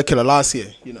was a serial killer last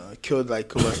year. Killed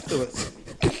like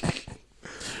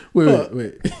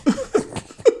Wait.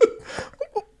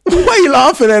 Why are you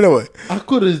laughing anyway? I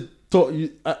could have thought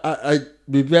you.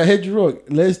 Maybe I heard you wrong.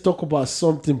 Let's talk about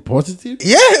something positive.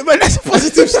 Yeah, but that's a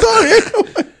positive story.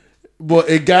 But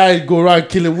a guy go around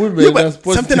killing women. Yeah, that's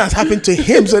positive. Something has happened to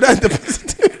him, so that's the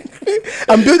positive.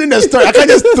 I'm building a story. I can't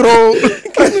just throw.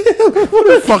 What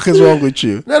the fuck is wrong with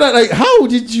you? No. Like, how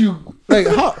did you? Like,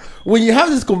 how? When you have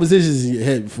these conversations in your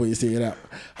head before you say it out,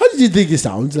 how did you think it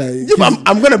sounds? Like, yeah, but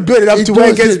I'm gonna build it up to where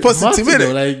it gets positive.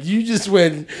 Like, you just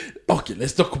went, okay,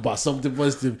 let's talk about something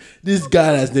positive. This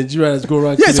guy that's Nigerian has go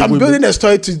around. Yes, I'm building a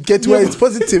story to get to where it's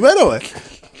positive. Anyway.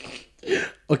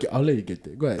 Okay, I'll let you get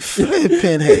there. Go ahead.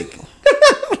 Flipping heck.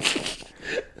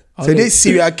 So this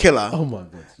serial killer. Oh my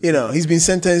God. He's been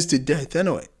sentenced to death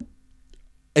anyway.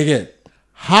 Again,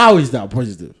 how is that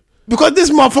positive? Because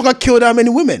this motherfucker killed how many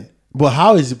women? But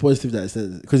how is it positive that it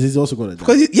says? Because he's also going to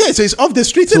die. So it's off the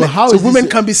streets. So how is women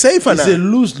can be safer now? It's a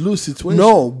lose-lose situation.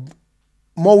 No,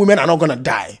 more women are not going to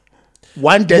die.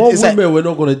 One death. More women were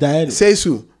not going to die anyway. Says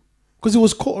who? Because it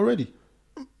was caught already.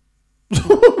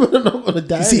 We're not going to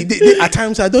die. See, at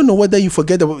times I don't know whether you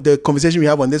forget the conversation we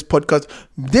have on this podcast.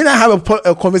 Then I have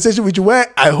a conversation with you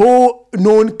where a whole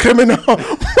known criminal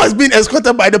was being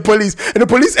escorted by the police, and the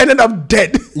police ended up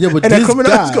dead. Yeah, but and this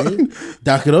guy,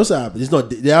 that can also happen. It's not.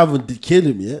 They haven't killed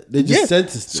him yet. They just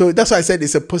sentenced him. So that's why I said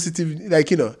it's a positive.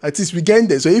 Like, at least we get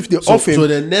there. So if they off him, so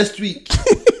then next week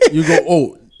you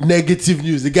go, negative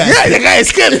news. The guy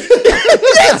is killed.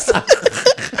 Yes.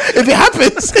 If it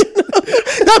happens,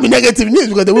 that'll be negative news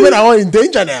because the women are all in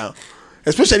danger now.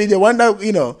 Especially the one that,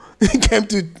 came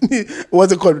to,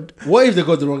 what's it called? What if they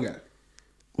got the wrong guy?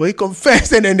 Well, he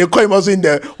confessed and then they call him also in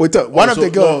the hotel. One of the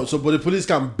girls. But the police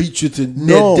can beat you to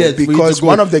death because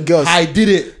one of the girls. I did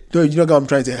it. No, you know what I'm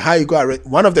trying to say? How you got arrested?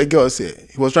 One of the girls said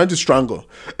he was trying to strangle.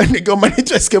 And the girl managed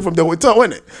to escape from the hotel,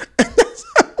 wasn't it?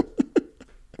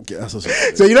 Okay, that's also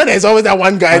so there's always that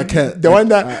one guy. I can't. The one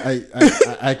that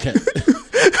I can't.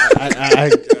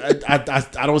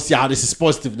 I don't see how this is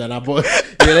positive now, but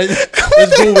let's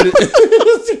go with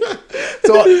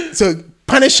it. So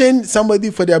punishing somebody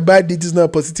for their bad deeds is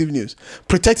not positive news.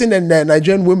 Protecting the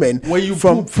Nigerian women when you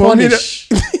punish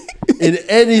in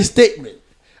any statement,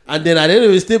 and then at the end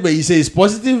of the statement you say it's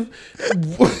positive,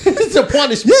 it's a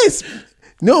punishment. Yes.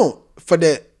 No,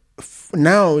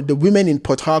 now the women in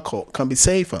Port Harcourt can be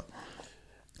safer.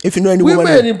 If you know any women,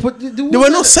 they were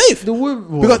not safe.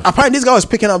 Because apparently this guy was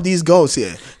picking up these girls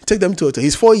here. Take them to a hotel.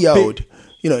 He's 4-year-old.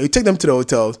 He take them to the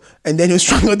hotels and then he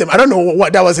strangled them. I don't know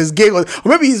what that was his gig. Or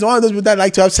maybe he's one of those people that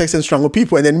like to have sex and strangle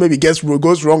people and then maybe goes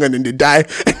wrong and then they die.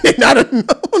 And then I don't know.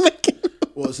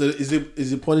 Well, so is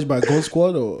it punished by gun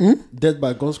squad or dead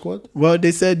by gun squad? Well,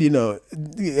 they said he's not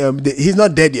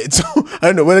dead yet, so I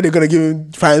don't know whether they're gonna give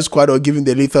him firing squad or give him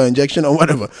the lethal injection or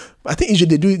whatever. But I think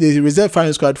usually they reserve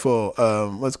firing squad for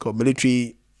what's called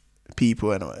military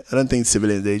people. I don't think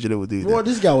civilians they usually would do that. Well,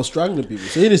 this guy was strangling people,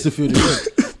 so he needs to feel the pain.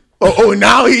 Oh,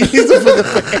 now he needs to feel the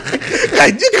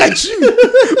pain. Look at you.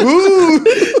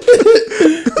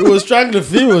 He was strangling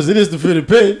females. He needs to feel the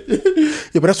pain.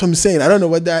 Yeah, but that's what I'm saying. I don't know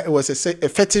whether it was a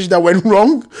fetish that went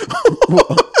wrong.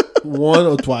 One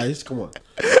or twice. Come on.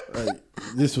 Like,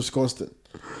 this was constant.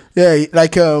 Yeah,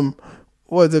 like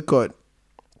what is it called?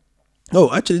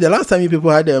 Oh, actually, the last time you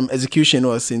people had execution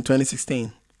was in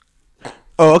 2016.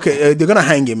 Oh, okay. They're gonna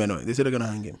hang him anyway. They said they're gonna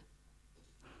hang him.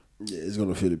 Yeah, he's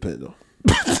gonna feel the pain though.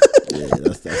 Yeah,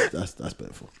 that's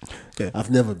painful. Yeah.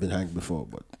 I've never been hanged before,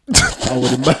 but I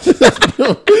would imagine that's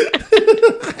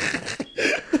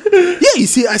Yeah, you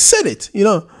see, I said it.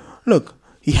 Look,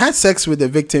 he had sex with the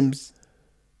victims,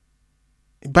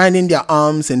 binding their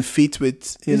arms and feet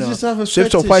with just have a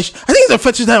fetish. I think it's a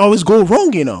fetish that always go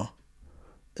wrong.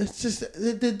 It's just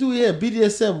they do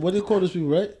BDSM. What do you call those people,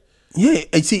 right? Yeah,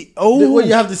 I see. Oh, when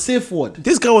you have the safe word.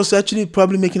 This guy was actually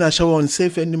probably making a shower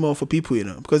unsafe anymore for people,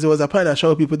 because there was apparently a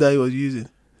shower people that he was using.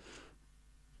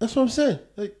 That's what I'm saying.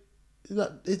 Like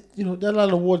that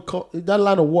line of work come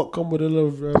with a lot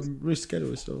of risk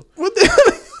anyway. So what the hell?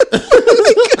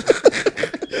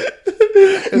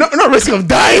 No risk of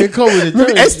dying. It come with it.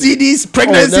 STDs,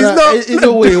 pregnancies.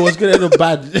 Either way, it was gonna end up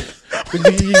bad.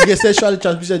 You get sexually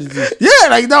transmitted disease. Yeah,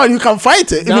 like now you can fight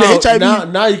it. Now, even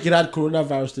HIV. Now you can add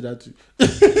coronavirus to that too.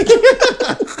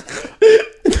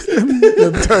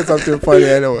 Let me tell you something funny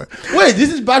anyway. Wait,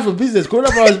 this is bad for business.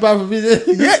 Coronavirus is bad for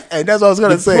business. Yeah, and that's what I was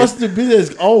gonna say. Prostitute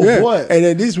business. Oh yeah. Boy. And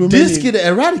then these women. This kid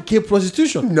eradicate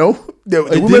prostitution. No, the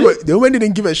women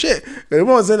didn't give a shit. The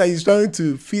woman was saying that he's trying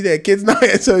to feed their kids now,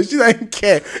 and so she doesn't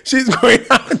care. She's going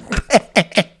out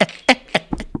there.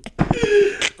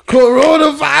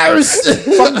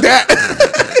 Coronavirus. Fuck that.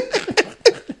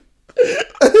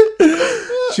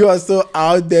 She was so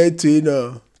out there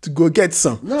to go get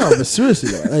some. No, but seriously,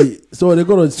 though, so they're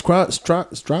gonna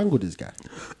strangle this guy.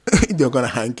 They're gonna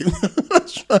hang him. Yeah,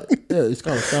 it's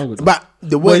kind of strangled. But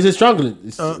the way is it strangling?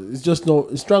 It's just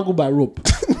it's strangled by rope.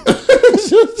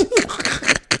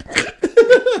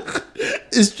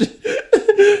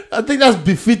 I think that's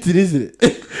befitting, isn't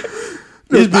it?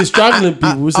 He's been strangling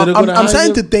people. So I'm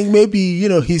starting to think maybe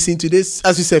he's into this,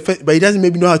 as you said, but he doesn't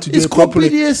maybe know how to do it properly.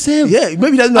 It's called BDSM. Yeah,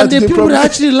 maybe he doesn't know how to do it properly. And people that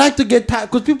actually like to get tied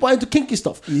because people are into kinky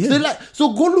stuff. Yeah.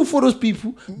 So go look for those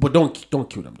people, but don't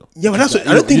kill them though. Yeah, but that's what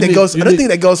I don't think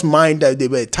the girls mind that they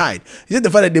were tied. It's just the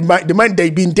fact that they mind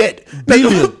they've been dead.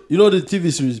 Billion. You know the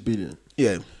TV series Billion.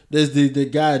 Yeah. There's the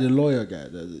guy, the lawyer guy.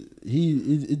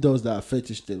 He does that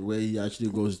fetish thing where he actually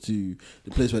goes to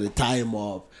the place where they tie him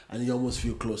up and he almost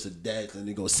feel close to death and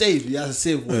he goes save. He has to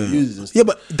save what he uses. And stuff. Yeah,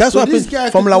 but that's what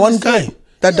happened. Formula One guy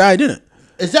that died, didn't it?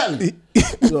 Exactly.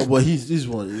 No, but this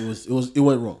one it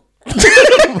went wrong.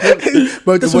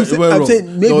 But that's what I'm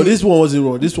saying. Maybe, no, this one wasn't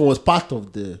wrong. This one was part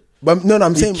of the. But no,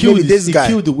 I'm saying maybe this guy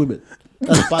killed the women.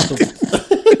 That's part of it.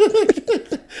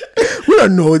 We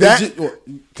don't know that.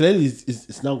 Clearly,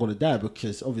 it's not going to die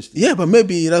because obviously. Yeah, but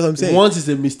maybe that's what I'm saying. Once is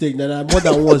a mistake. Now, more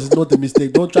than once is not a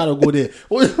mistake. Don't try to go there.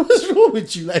 What's wrong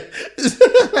with you? Like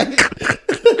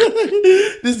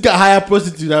this guy hire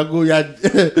prostitute and go.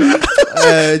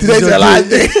 Today's your last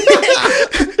day.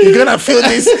 You're gonna feel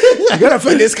this. You're gonna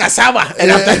feel this cassava,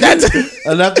 and after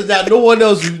that, no one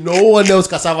else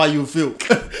cassava you feel.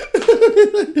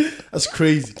 That's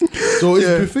crazy. So it's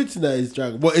befitting that it's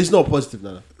dragon, but it's not positive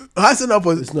now. How's it not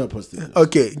positive? It's not positive.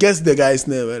 Okay, guess the guy's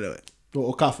name anyway.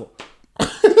 Okafor.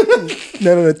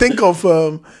 No. Think of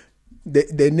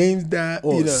the names that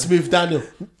Smith Daniel.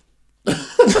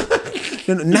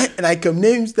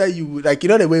 Names that you like.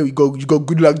 The way you go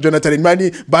good luck Jonathan and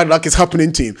Manny, bad luck is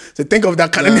happening to him. So think of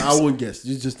that kind of names. I won't guess.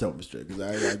 You just tell me straight because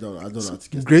I don't know how to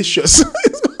guess. Gracious.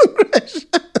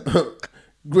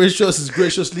 Gracious is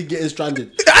graciously getting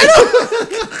stranded. I know.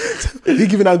 He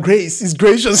giving out grace. He's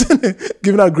gracious.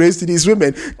 Giving out grace to these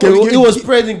women. It was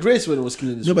spreading grace when it was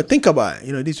killing this. No, but think about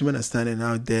it. These women are standing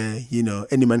out there.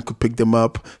 Any man could pick them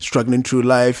up, struggling through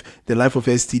life, the life of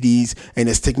STDs, and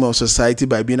the stigma of society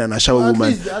by being an Ashawa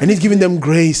woman. And he's giving them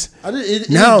grace. At least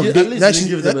he didn't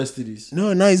give them STDs.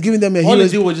 No, he's giving them a hero. All he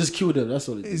did was just kill them. That's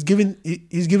all he did.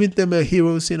 He's giving them a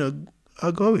hero,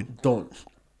 outgoing. Don't.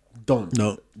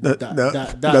 No, that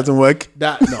doesn't work.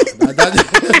 That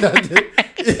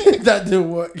didn't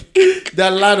work.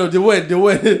 That line of the well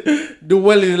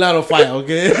in the line of fire.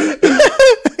 Okay.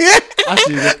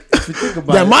 Actually, if you think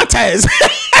about the martyrs.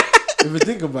 If you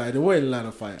think about it, there weren't a line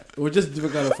of fire. It was just a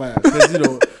different kind of fire.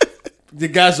 Because, the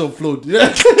gas on float. No,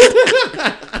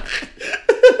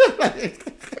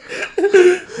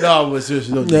 but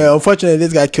seriously. Yeah, unfortunately,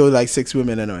 this guy killed like 6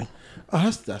 women anyway.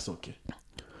 Oh, that's okay.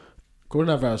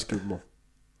 Coronavirus killed more.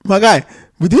 My guy,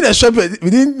 within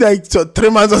like 3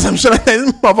 months or some shit like that,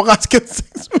 motherfuckers killed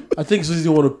 6 women. I think so. He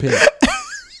didn't want to pay.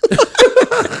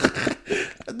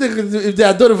 I think if they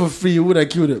had done it for free, you would have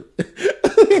killed him.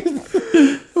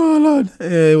 Oh Lord,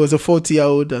 yeah, it was a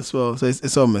 40-year-old as well, so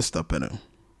it's all messed up,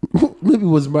 Maybe he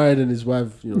was married and his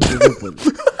wife, and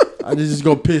they just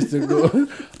got pissed and go,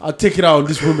 I'll take it out on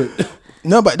this woman.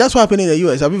 No, but that's what happened in the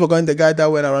US. Have you forgotten the guy that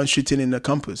went around shooting in the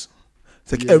campus?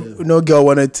 It's like no girl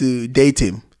wanted to date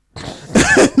him. Why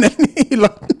are you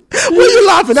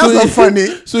laughing? That's not funny.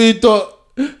 So he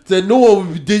thought that no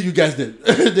one would date you guys then.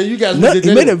 Then you guys would date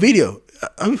he made a video.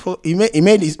 He made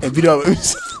a video of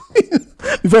himself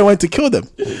before he went to kill them.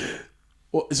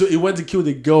 So he went to kill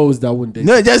the girls that wouldn't date.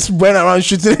 No, he just went around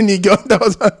shooting any girl that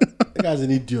was. That guy's an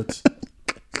idiot.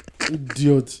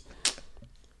 Idiot.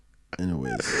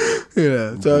 Anyways.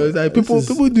 Yeah. So it's like people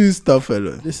do stuff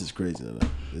alone. This is crazy.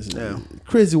 This is a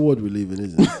crazy world we live in,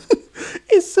 isn't it?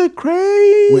 It's a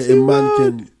crazy where a man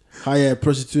can hire a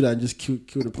prostitute and just kill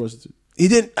the prostitute. He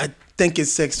didn't. I think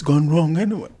his sex gone wrong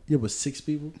anyway. Yeah, but 6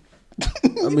 people.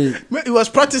 I mean, he was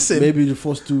practicing. Maybe the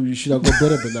first 2 you should have got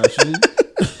better, but now shouldn't.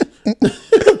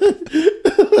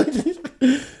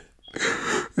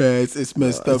 Yeah, it's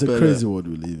messed up. It's a crazy world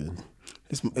we live in.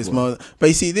 It's more. But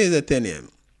you see, there's a thing here.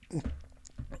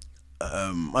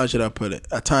 How should I put it?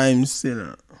 At times,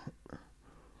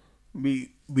 we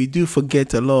do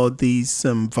forget a lot of these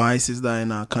vices that are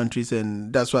in our countries,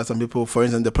 and that's why some people, for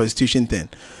instance, the prostitution thing.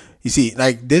 You see,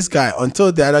 like this guy,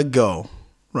 until the other girl,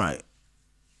 right?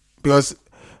 Because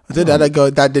until the other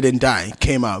girl that didn't die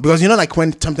came out, because like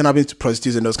when something happens to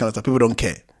prostitutes and those kind of stuff, people don't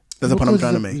care. That's the point I'm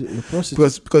trying to make.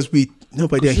 Because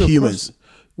but they're humans.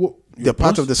 They're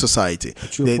part of the society.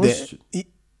 They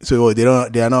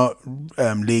are not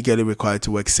legally required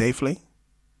to work safely.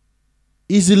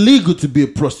 It's illegal to be a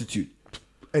prostitute.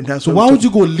 And that's so why would you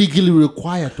go legally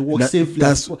required to work safely?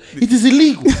 It is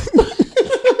illegal.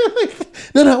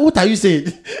 No, what are you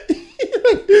saying?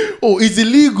 It's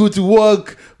illegal to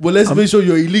work, but let's make sure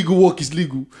your illegal work is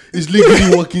legal. It's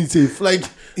legally working safe. Like,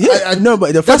 I know,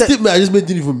 but the fact that statement I just made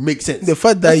didn't even make sense. The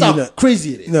fact that that's how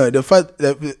crazy it is. No, the fact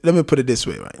that, let me put it this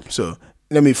way, right? So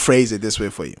let me phrase it this way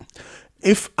for you.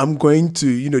 If I'm going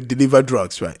to, deliver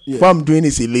drugs, right? Yeah. What I'm doing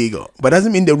is illegal, but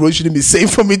doesn't mean the road shouldn't be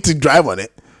safe for me to drive on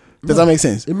it. Does that make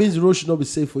sense? It means the road should not be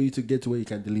safe for you to get to where you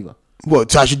can deliver. Well,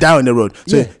 so I should die on the road.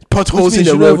 So potholes in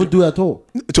the road. Never do at all.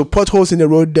 So potholes in the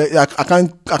road. I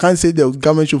can't say the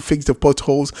government should fix the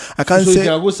potholes. I can't say. So you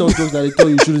can go sell drugs that they told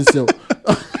you shouldn't sell.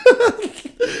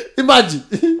 Imagine,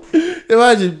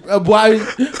 Buhari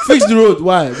fix the road.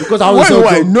 Why? Because I want to sell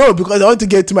drugs. No, because I want to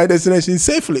get to my destination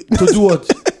safely. To do what?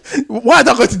 What has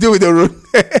that got to do with the road?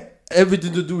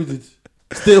 Everything to do with it.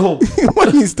 Stay home.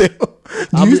 What do you stay home?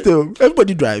 Stay home?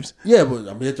 Everybody drives. Yeah, but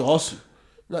I'm here to hustle.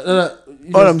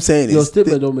 All I'm saying is your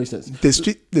statement don't make sense.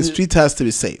 The street has to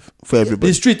be safe for everybody.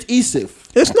 The street is safe.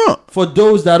 It's not for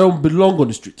those that don't belong on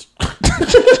the street.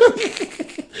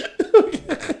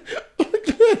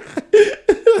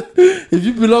 If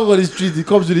you belong on the street, it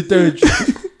comes with the territory.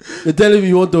 They're telling me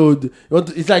you want to.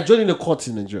 It's like joining the courts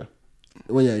in Nigeria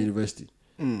when you're at university,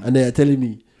 and they're telling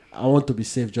me I want to be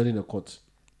safe joining the court.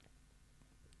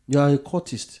 You are a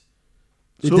courtist.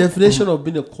 The definition of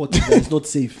being a courtist is not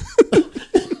safe.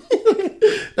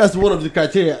 That's one of the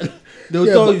criteria. They'll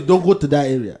tell you don't go to that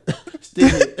area. Stay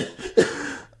here.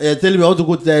 They're telling me I want to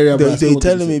go to that area. They're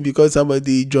telling me because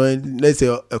somebody joined, let's say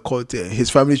a court, his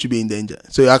family should be in danger.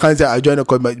 So I can't say I joined a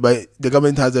court, but the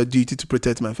government has a duty to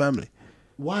protect my family.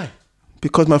 Why?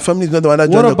 Because my family is not the one that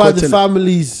joined the court. What about the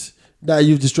families that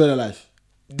you've destroyed their life?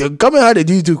 The government had a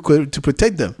duty to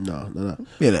protect them. No.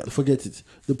 Forget it.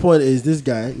 The point is, this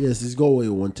guy, yes, he's got what he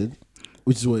wanted,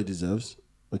 which is what he deserves.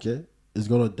 Okay? He's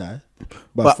gonna die.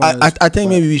 But I think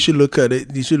maybe we should look at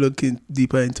it. You should look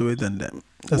deeper into it than that.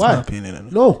 That's my opinion.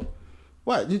 No.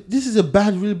 Why? This is a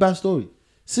really bad story.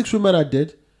 6 women are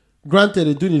dead. Granted,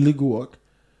 they're doing illegal work.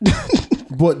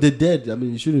 But they're dead. I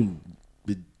mean, you shouldn't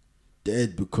be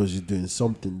dead because you're doing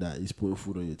something that is putting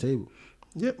food on your table.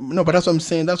 Yeah, no, but that's what I'm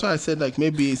saying. That's why I said, like,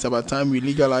 maybe it's about time we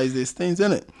legalize these things,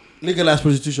 isn't it? Legalize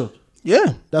prostitution.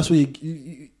 Yeah. That's what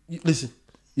you listen.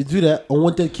 You do that,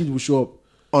 unwanted kids will show up.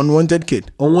 Unwanted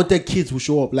kids will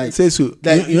show up. Like, say so.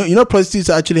 Like, prostitutes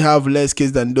actually have less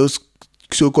kids than those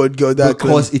so-called girls that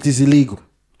because it is illegal.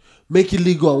 Make it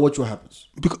legal and watch what happens.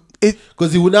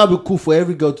 Because it will now be cool for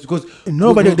every girl. Because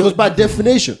by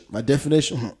definition,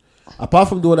 Apart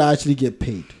from the one that actually get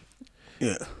paid.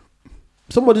 Yeah.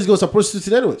 Some of these girls are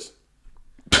prostitutes anyways.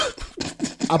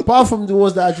 Apart from the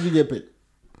ones that actually get paid.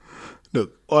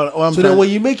 Look, so then when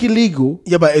you make it legal,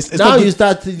 yeah, but it's now you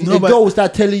start. The girl will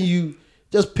start telling you,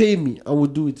 just pay me and we'll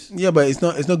do it. Yeah, but it's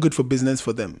not good for business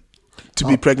for them to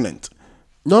be pregnant.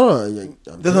 No, that's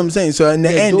what I'm saying. So in the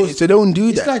end, so they don't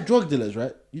do that. It's like drug dealers,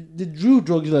 right? The real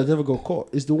drug dealers never got caught.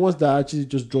 It's the ones that actually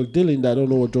just drug dealing that don't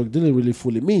know what drug dealing really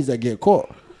fully means that get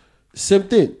caught. Same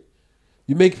thing.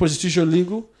 You make prostitution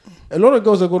legal, a lot of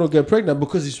girls are going to get pregnant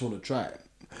because they just want to try it.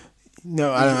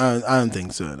 No, I don't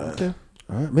think so. No. Okay.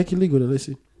 All right, make it legal then, let's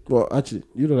see. Well, actually,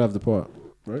 you don't have the power,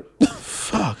 right?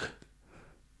 Fuck.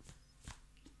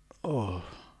 Oh.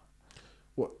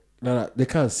 What? No, they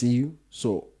can't see you.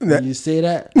 So when you say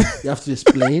that, you have to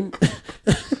explain.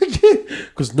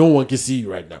 Because no one can see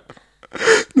you right now.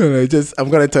 No, I'm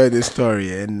gonna tell you this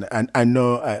story, and I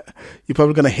know you're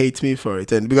probably gonna hate me for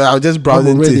it, and because I was just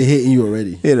browsing. I'm already hating you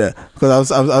already. Yeah, because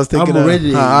I was thinking,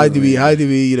 how do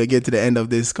we get to the end of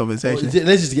this conversation?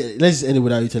 Let's just end it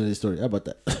without you telling the story. How about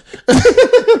that?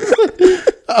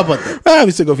 How about that?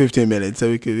 We still got 15 minutes,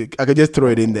 so I could just throw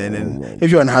it in there, and if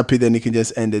you're unhappy, then you can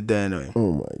just end it there anyway.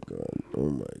 Oh my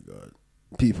god.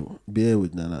 People, bear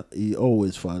with Nana. He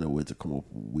always find a way to come up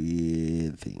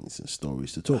with things and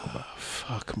stories to talk about.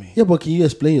 Fuck me. Yeah, but can you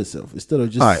explain yourself instead of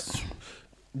just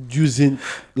using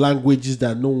languages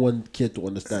that no one care to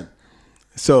understand?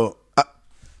 So,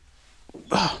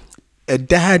 a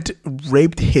dad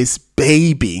raped his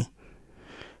baby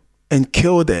and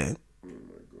killed her.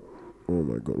 Oh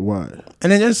my god! Why?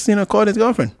 And then just called his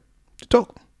girlfriend to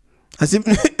talk, as if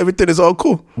everything is all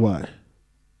cool. Why?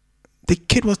 The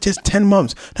kid was just 10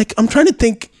 months. Like, I'm trying to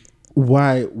think.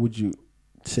 Why would you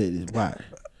say this? Why?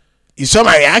 You saw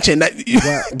my reaction.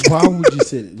 Why would you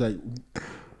say this? Like,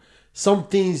 some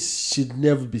things should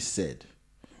never be said.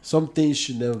 Some things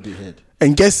should never be heard.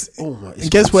 And guess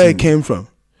where it came from?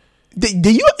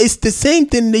 It's the same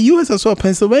thing in the US as well,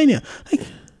 Pennsylvania. Like,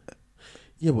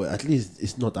 yeah, but at least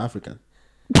it's not African.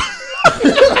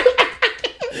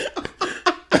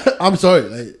 I'm sorry.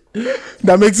 Like,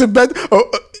 that makes it better.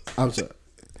 I'm sorry.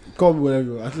 Call me whatever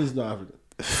you want. At least it's not African.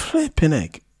 Flipping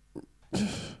egg.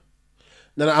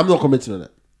 No, I'm not commenting on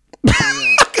that.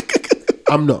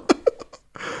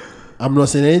 I'm not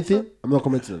saying anything. I'm not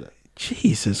commenting on that.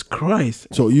 Jesus Christ.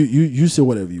 So you say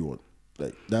whatever you want.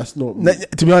 Like, that's not me.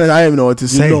 To be honest, I don't even know what to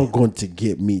say. You're not going to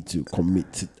get me to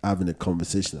commit to having a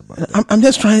conversation about that. I'm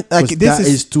just trying. Like, this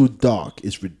is too dark.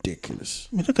 It's ridiculous.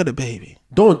 I mean, look at the baby.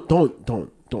 Don't. Like,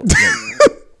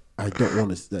 I don't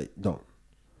want to. Like, don't.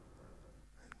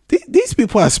 These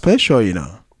people are special, you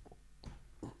know.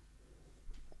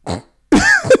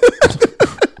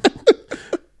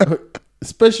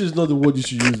 Special is not the word you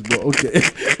should use, but okay.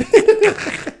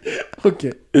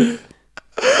 Okay.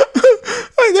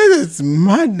 This is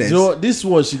madness. You know what? This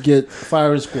one should get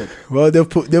firing squad. Well, they've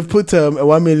put a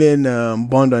 1 million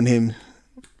bond on him.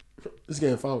 It's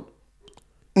getting found.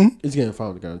 It's getting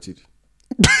found, guaranteed.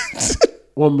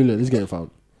 1 million. It's getting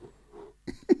found.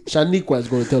 Shaniqua is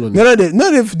going to tell on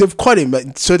him. They've caught him,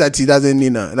 but so that he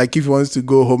doesn't, like, if he wants to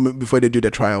go home before they do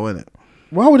the trial, wouldn't it?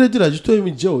 Why would they do that? Just throw him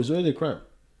in jail. It's already a crime.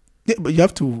 Yeah, but you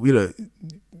have to,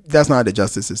 that's not how the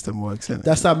justice system works. Maybe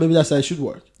that's how it should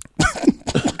work.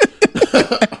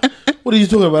 What are you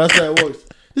talking about? That's how it works.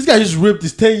 This guy just raped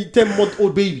his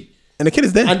 10-month-old baby. And the kid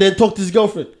is dead. And then talked to his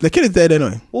girlfriend. The kid is dead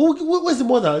anyway. Well, where's the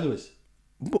mother anyways?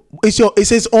 It's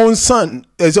his own son.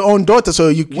 It's his own daughter.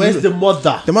 So where's the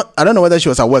mother? I don't know whether she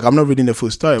was at work. I'm not reading the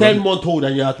full story. 10-month-old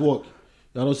and you're at work.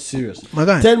 You're not serious. My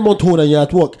guy. 10-month-old and you're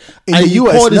at work. In the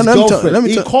US,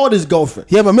 he called his girlfriend.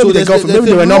 Yeah, but maybe maybe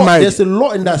they were not married. There's a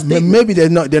lot in that statement. Maybe they're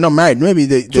not married. Maybe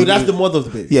they. So that's the mother of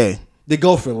the baby. Yeah. The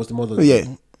girlfriend was the mother of the baby.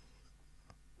 Yeah.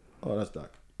 Oh, that's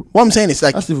dark. What I'm saying is,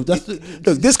 like, look,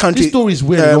 this country. This story is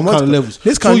weird on all kind of levels.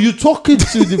 So you're talking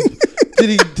to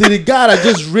the guy that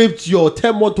just raped your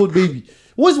 10-month-old baby.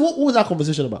 What was that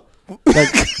conversation about?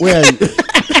 Like, where are you?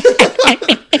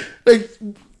 Like,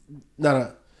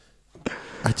 nah.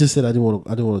 I just said I didn't want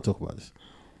to talk about this,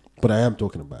 but I am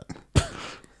talking about it.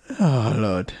 Oh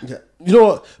Lord! Yeah. You know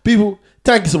what, people?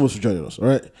 Thank you so much for joining us. All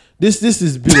right, this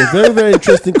has been a very, very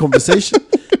interesting conversation,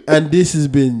 and this has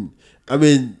been,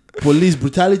 police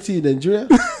brutality in Nigeria,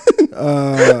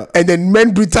 and then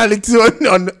men brutality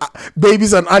on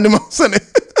babies and animals.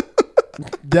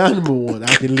 The animal one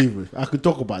I can live with. I could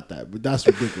talk about that, but that's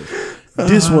ridiculous.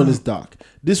 This one is dark.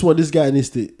 This guy needs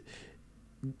to.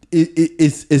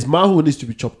 His manhood needs to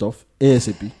be chopped off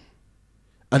ASAP,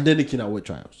 and then they can await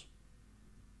trials.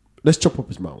 Let's chop up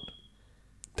his manhood.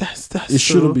 It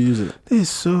shouldn't be using it. This is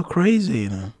so crazy,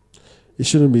 It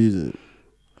shouldn't be using it.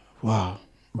 Wow.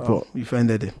 But we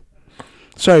offended him.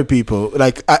 Sorry, people.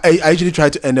 Like I usually try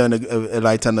to end on a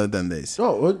lighter note than this.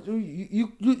 Oh,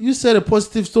 you said a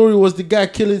positive story was the guy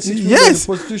killing 6 people. Yes,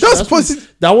 that's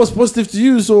positive. That was positive to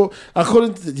you. So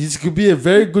according to this, could be a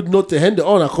very good note to hand it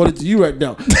on. According to you right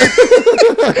now.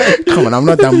 Come on, I'm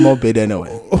not that morbid anyway.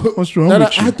 What's wrong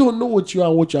with you? I don't know what you are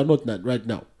and what you are not right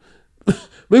now.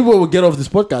 Maybe when we get off this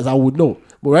podcast, I would know.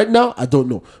 But right now, I don't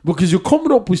know because you're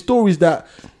coming up with stories that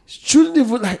shouldn't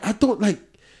even like. I don't like.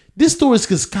 These stories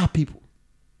can scare people.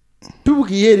 People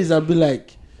can hear this and be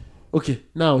like, okay,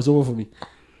 now it's over for me.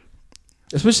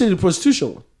 Especially the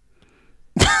prostitution one.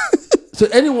 So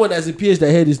anyone that's a PhD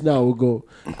that heard this now will go,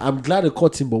 I'm glad they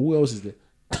caught him, but who else is there?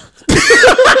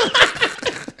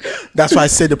 That's why I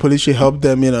said the police should help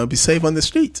them, be safe on the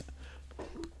street.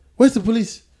 Where's the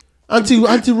police?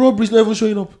 Anti-robbery is not even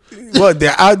showing up. Well,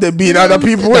 they're out there being other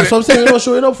people. That's what I'm saying, they're not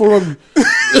showing up for robbery.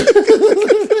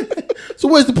 So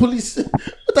where's the police?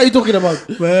 What are you talking about?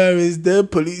 Where is the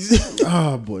police?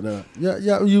 Boy, nah.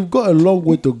 Yeah, you've got a long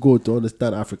way to go to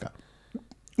understand Africa.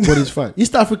 But it's fine.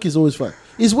 East Africa is always fine.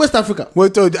 It's West Africa.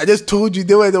 Well, I just told you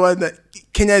they were the one that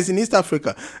Kenya is in East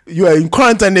Africa. You are in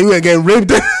quarantine and you are getting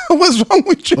raped. What's wrong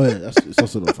with you? Oh yeah, it's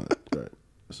also not fine. Right.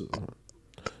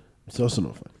 It's also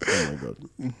not fine. Oh my God.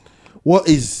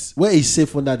 Where is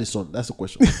safe under the sun? That's the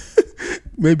question.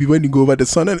 Maybe when you go over the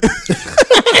sun.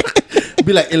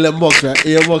 Be like Elon Musk, right?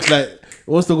 Elon Musk like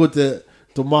wants to go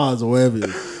to Mars or wherever it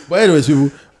is. But anyways,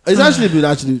 people, it's actually been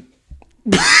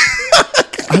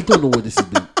I don't know what this has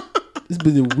been. It's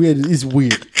been weird. It's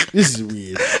weird. This is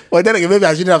weird. Well, then again, maybe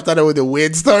I shouldn't have started with a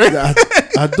weird story. I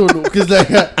don't know because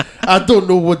I don't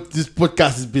know what this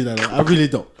podcast has been. I really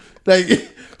don't. Like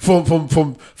from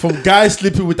guys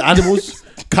sleeping with animals,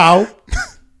 cow.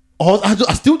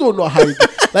 I still don't know how.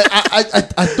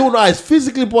 I don't know how it's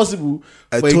physically possible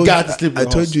for a guy to sleep with a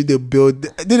horse. I told you they build.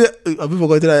 Have you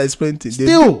forgotten that I explained it?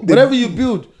 Still, whatever you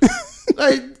build,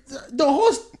 like the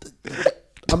horse.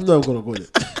 I'm not gonna go there.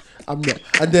 I'm not.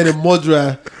 And then a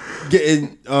murderer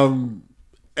getting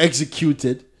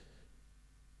executed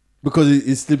because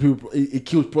he's sleeping. He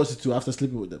killed prostitute after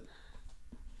sleeping with them.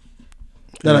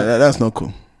 That's not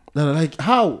cool. No, like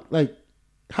how? Like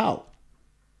how?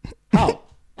 How?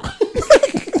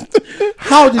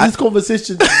 How did this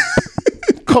conversation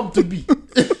come to be?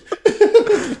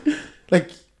 Like,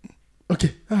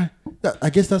 okay, all right. I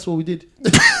guess that's what we did.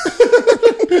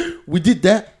 We did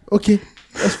that. Okay,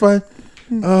 that's fine.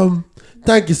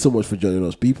 Thank you so much for joining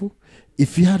us, people.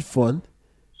 If you had fun,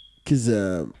 because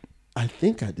I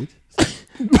think I did.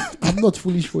 I'm not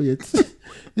fully sure yet.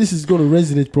 This is going to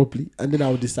resonate properly, and then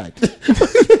I'll decide.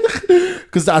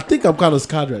 Because I think I'm kind of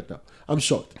scared right now. I'm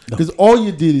shocked. Because all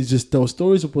you did is just tell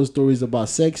stories upon stories about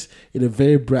sex in a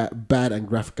very bad and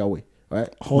graphical way. Right?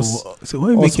 Horse. So why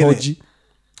are you making it?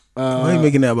 Why are you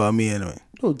making it about me anyway?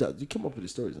 No, you came up with the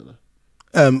stories,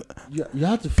 you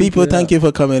have to people, thank you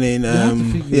for coming in.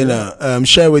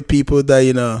 Share with people that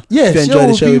if you enjoy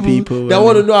the share with people that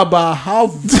want to know about how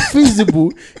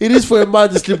feasible it is for a man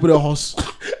to sleep with a horse.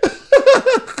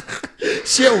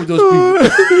 Share with those people.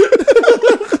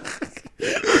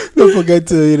 Don't forget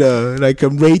to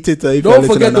rate it. Don't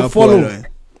forget to follow.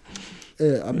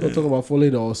 Yeah, I'm not talking about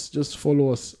following us. Just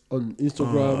follow us on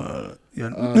Instagram. We're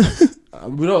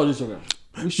not on Instagram.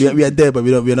 We are there, but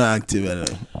we're not active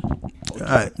anyway. All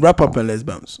right, wrap up and let's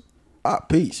bounce.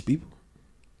 Peace, people.